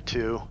Mavic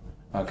 2.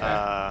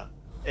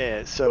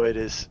 Okay. So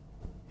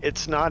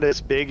it's not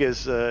as big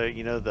as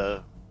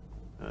the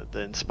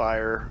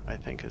Inspire, I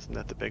think, isn't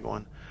that the big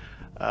one?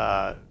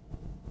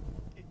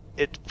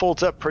 It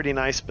folds up pretty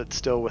nice, but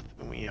still with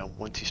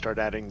once you start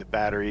adding the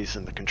batteries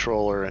and the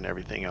controller and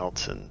everything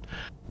else, and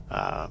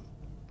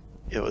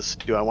it was,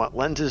 do I want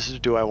lenses or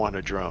do I want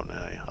a drone?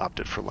 I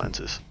opted for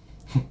lenses.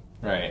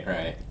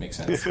 Right. Makes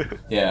sense.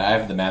 Yeah, I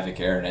have the Mavic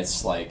Air, and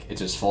it's like it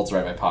just folds right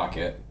in my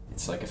pocket.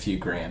 It's like a few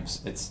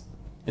grams. It's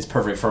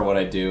perfect for what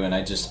I do, and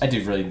I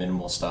do really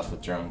minimal stuff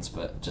with drones,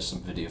 but just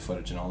some video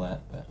footage and all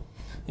that. But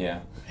yeah.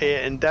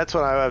 And that's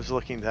what I was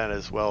looking at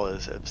as well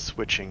as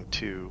switching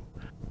to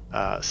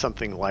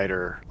something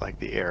lighter like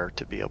the Air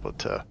to be able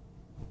to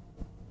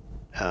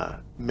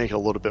make it a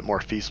little bit more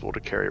feasible to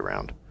carry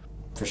around.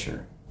 For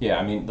sure. Yeah,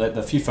 I mean,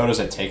 the few photos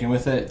I've taken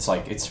with it,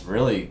 it's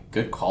really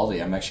good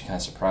quality. I'm actually kind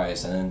of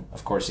surprised. And then,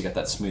 of course, you got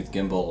that smooth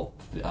gimbal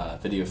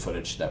video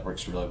footage that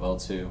works really well,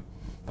 too.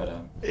 But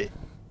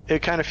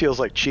it kind of feels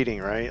like cheating,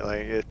 right?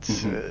 Like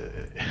it's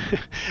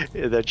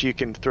that you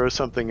can throw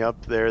something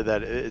up there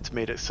that it's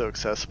made it so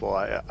accessible.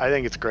 I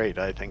think it's great.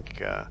 I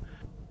think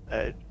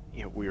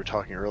we were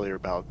talking earlier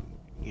about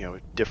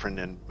different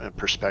in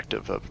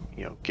perspective of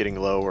getting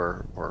low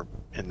or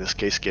in this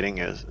case getting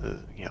as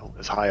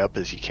as high up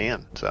as you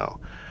can. So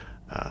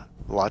a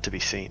lot to be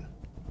seen.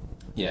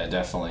 Yeah,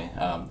 definitely.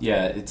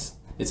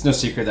 It's no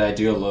secret that I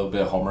do a little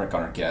bit of homework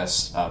on our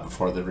guests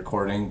before the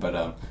recording, but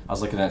I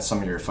was looking at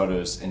some of your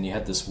photos, and you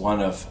had this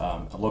one of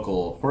a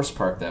local horse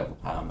park that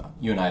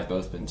you and I have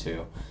both been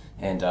to,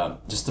 and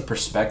just the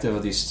perspective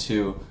of these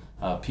two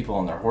people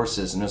on their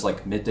horses, and it was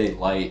like midday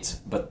light,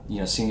 but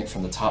seeing it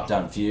from the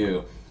top-down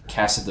view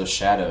casted those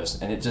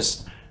shadows, and it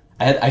just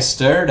I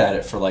stared at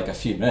it for like a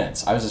few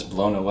minutes. I was just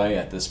blown away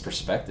at this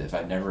perspective.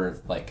 I'd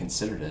never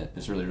considered it. It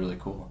was really, really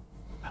cool.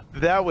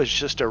 That was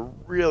just a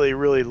really,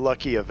 really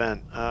lucky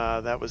event.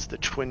 That was the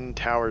Twin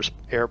Towers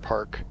Air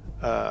Park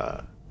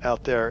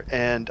out there,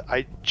 and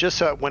I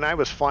just when I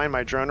was flying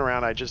my drone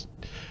around,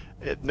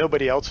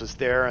 nobody else was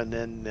there, and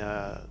then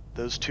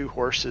those two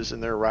horses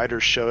and their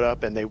riders showed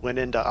up, and they went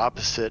into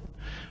opposite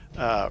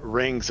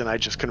rings, and I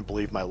just couldn't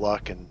believe my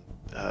luck. And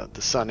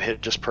the sun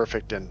hit just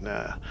perfect, and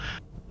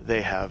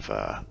they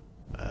have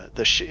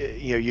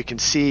you can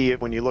see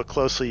when you look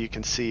closely, you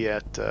can see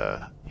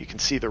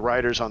the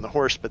riders on the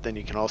horse, but then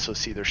you can also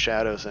see their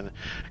shadows, and it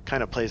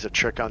kind of plays a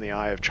trick on the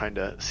eye of trying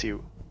to see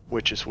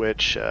which is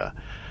which,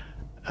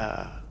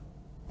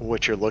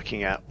 what you're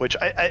looking at. Which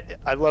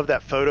I love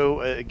that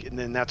photo, and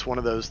then that's one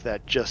of those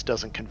that just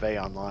doesn't convey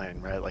online,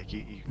 right? Like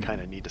you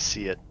kind of need to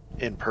see it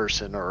in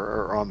person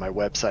or on my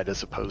website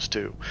as opposed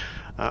to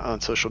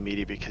on social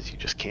media, because you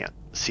just can't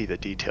see the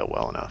detail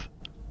well enough.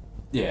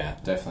 Yeah,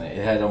 definitely.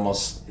 It had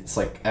it's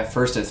like, at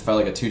first it felt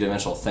like a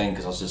two-dimensional thing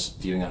because I was just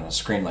viewing it on a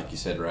screen, like you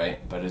said, right?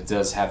 But it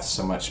does have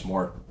so much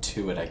more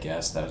to it, I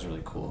guess. That was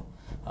really cool.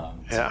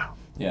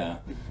 Yeah.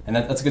 And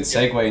that's a good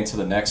segue into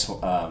the next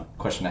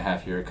question I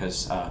have here,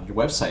 because your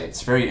website,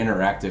 it's very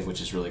interactive,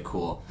 which is really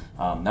cool.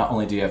 Not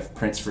only do you have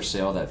prints for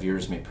sale that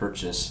viewers may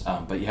purchase,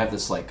 but you have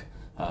this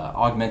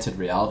augmented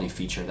reality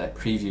feature that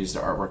previews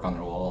the artwork on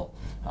their wall.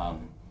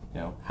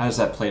 How does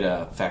that play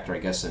to factor, I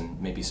guess,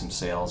 in maybe some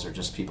sales or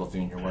just people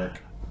viewing your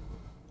work?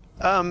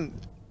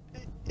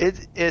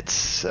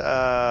 It's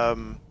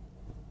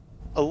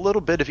a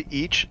little bit of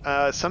each.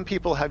 Some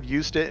people have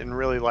used it and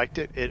really liked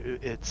it.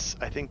 It's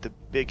I think the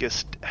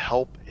biggest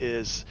help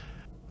is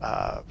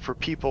for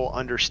people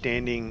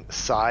understanding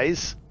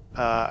size.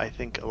 I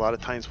think a lot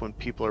of times when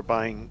people are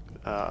buying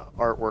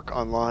artwork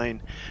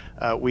online,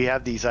 we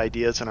have these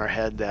ideas in our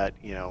head that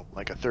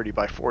like a 30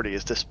 by 40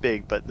 is this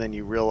big, but then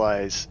you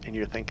realize and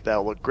you think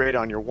that'll look great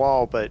on your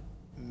wall, but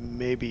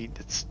maybe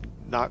it's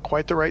not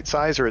quite the right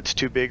size, or it's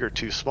too big or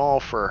too small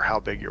for how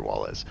big your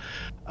wall is.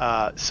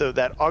 So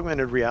that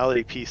augmented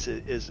reality piece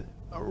is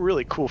a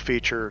really cool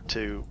feature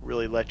to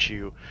really let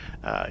you,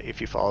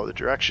 if you follow the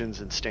directions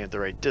and stay at the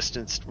right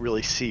distance,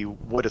 really see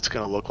what it's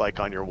going to look like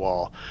on your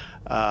wall.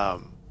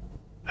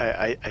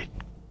 I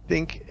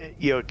think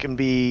it can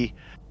be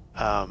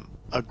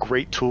a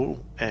great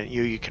tool, and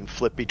you can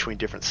flip between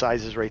different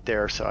sizes right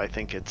there. So I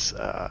think it's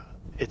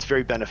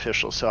very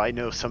beneficial. So I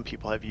know some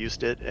people have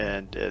used it,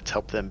 and it's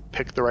helped them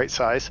pick the right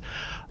size,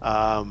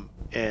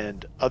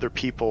 and other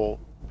people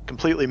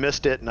completely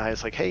missed it, and I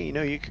was like, hey,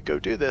 you could go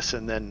do this,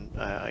 and then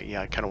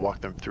I kind of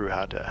walked them through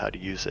how to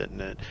use it,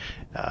 and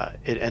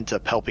it ends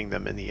up helping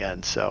them in the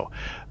end. So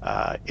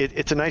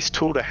it's a nice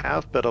tool to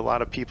have, but a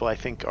lot of people, I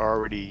think,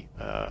 already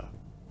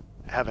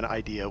have an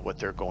idea what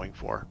they're going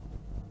for.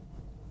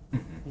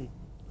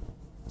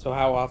 So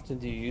how often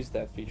do you use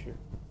that feature?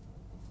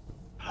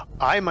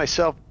 I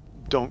myself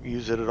don't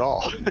use it at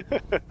all.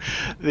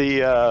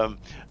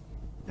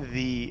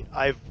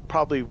 I've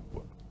probably,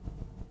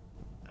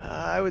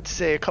 I would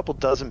say a couple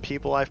dozen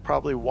people I've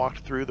probably walked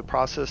through the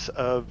process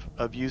of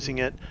using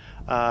it.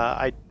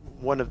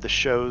 One of the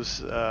shows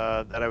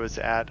that I was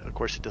at, of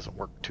course it doesn't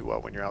work too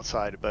well when you're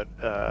outside, but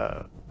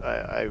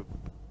I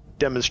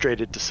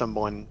demonstrated to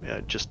someone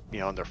just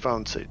on their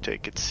phone, so they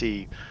could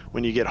see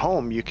when you get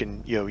home you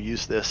can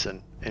use this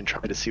and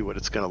try to see what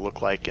it's going to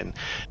look like and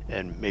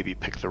maybe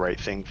pick the right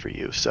thing for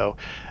you. So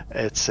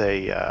it's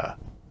a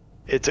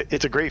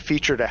great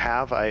feature to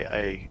have.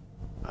 I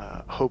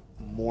hope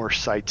more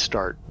sites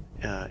start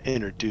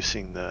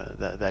introducing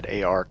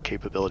that AR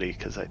capability,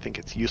 because I think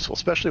it's useful,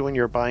 especially when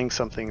you're buying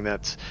something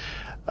that's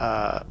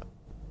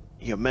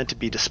meant to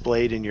be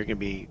displayed and you're going to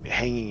be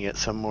hanging it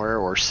somewhere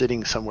or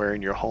sitting somewhere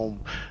in your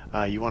home.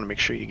 You want to make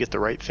sure you get the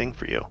right thing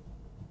for you.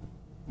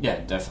 Yeah,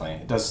 definitely.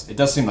 It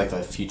does seem like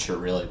the future,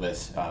 really,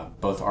 with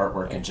both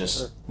artwork and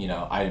just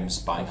items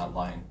buying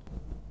online.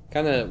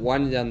 Kind of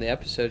winding down the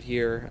episode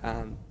here.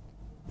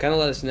 Kind of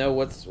let us know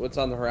what's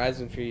on the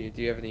horizon for you.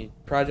 Do you have any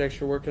projects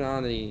you're working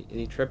on?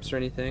 Any trips or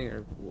anything,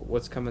 or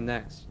what's coming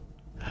next?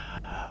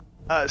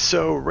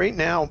 So right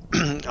now,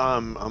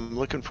 I'm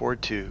looking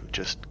forward to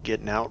just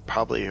getting out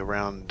probably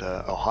around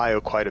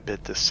Ohio quite a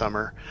bit this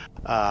summer.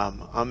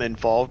 I'm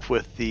involved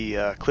with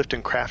the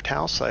Clifton Craft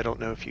House. I don't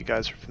know if you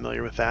guys are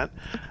familiar with that.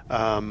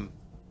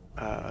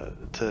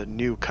 It's a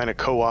new kind of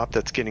co-op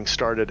that's getting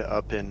started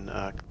up in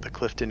the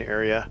Clifton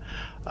area.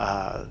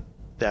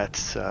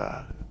 That's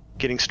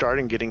getting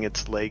started and getting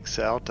its legs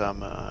out.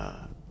 I'm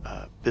a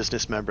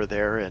business member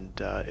there, and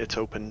it's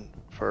open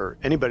for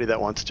anybody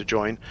that wants to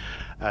join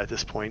at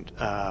this point.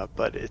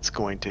 But it's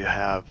going to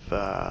have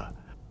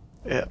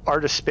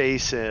artist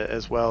space,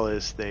 as well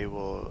as they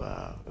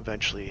will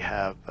eventually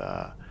have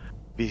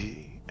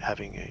be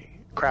having a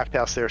craft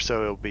house there.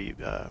 So it'll be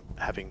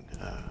having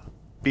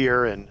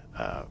beer and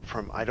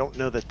I don't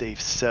know that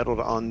they've settled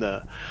on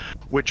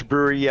which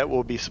brewery yet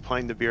will be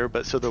supplying the beer,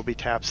 but so there'll be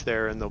taps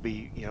there, and there'll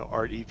be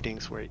art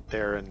evenings right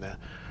there, and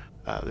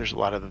there's a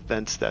lot of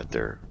events that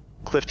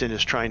Clifton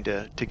is trying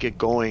to get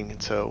going,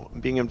 and so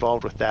I'm being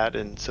involved with that,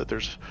 and so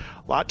there's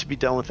a lot to be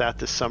done with that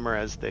this summer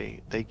as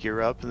they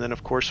gear up. And then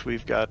of course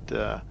we've got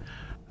the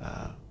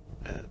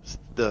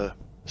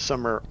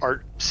summer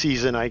art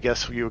season, I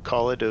guess you would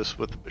call it, is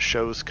with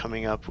shows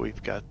coming up.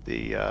 We've got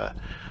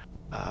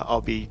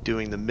I'll be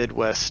doing the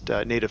Midwest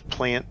Native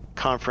Plant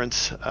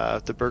Conference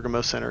at the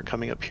Bergamo Center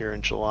coming up here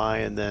in July,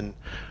 and then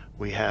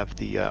we have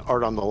the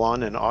Art on the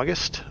Lawn in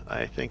August,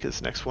 I think is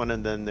the next one,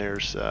 and then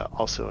there's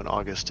also in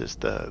August is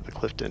the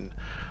Clifton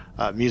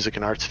Music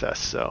and Arts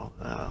Fest. So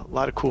a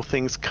lot of cool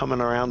things coming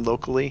around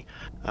locally.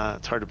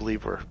 It's hard to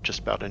believe we're just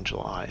about in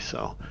July,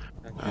 so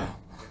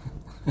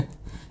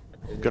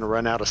going to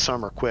run out of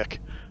summer quick.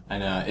 I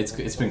know,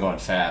 it's been going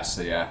fast,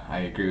 so yeah, I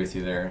agree with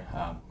you there.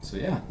 So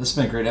yeah, this has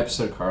been a great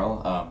episode,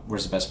 Carl.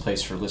 Where's the best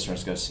place for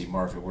listeners to go see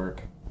more of your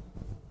work?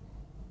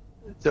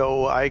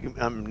 So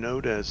I'm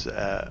known as,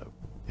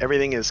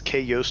 everything is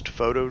K Yost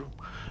Photo,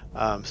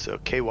 so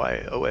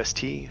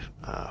KYOST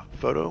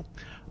photo.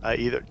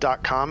 Either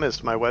 .com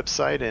is my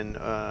website, and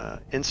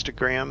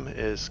Instagram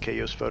is K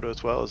Yost Photo,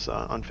 as well as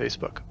on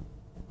Facebook.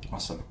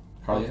 Awesome.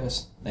 Carl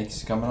Yost,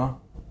 thanks for coming on.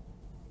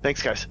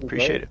 Thanks, guys.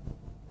 Appreciate it.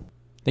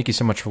 Thank you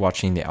so much for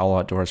watching the All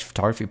Outdoors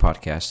Photography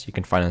Podcast. You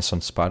can find us on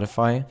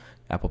Spotify,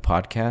 Apple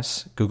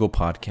Podcasts, Google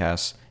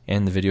Podcasts,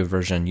 and the video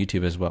version on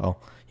YouTube as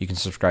well. You can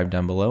subscribe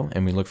down below,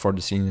 and we look forward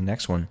to seeing you in the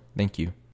next one. Thank you.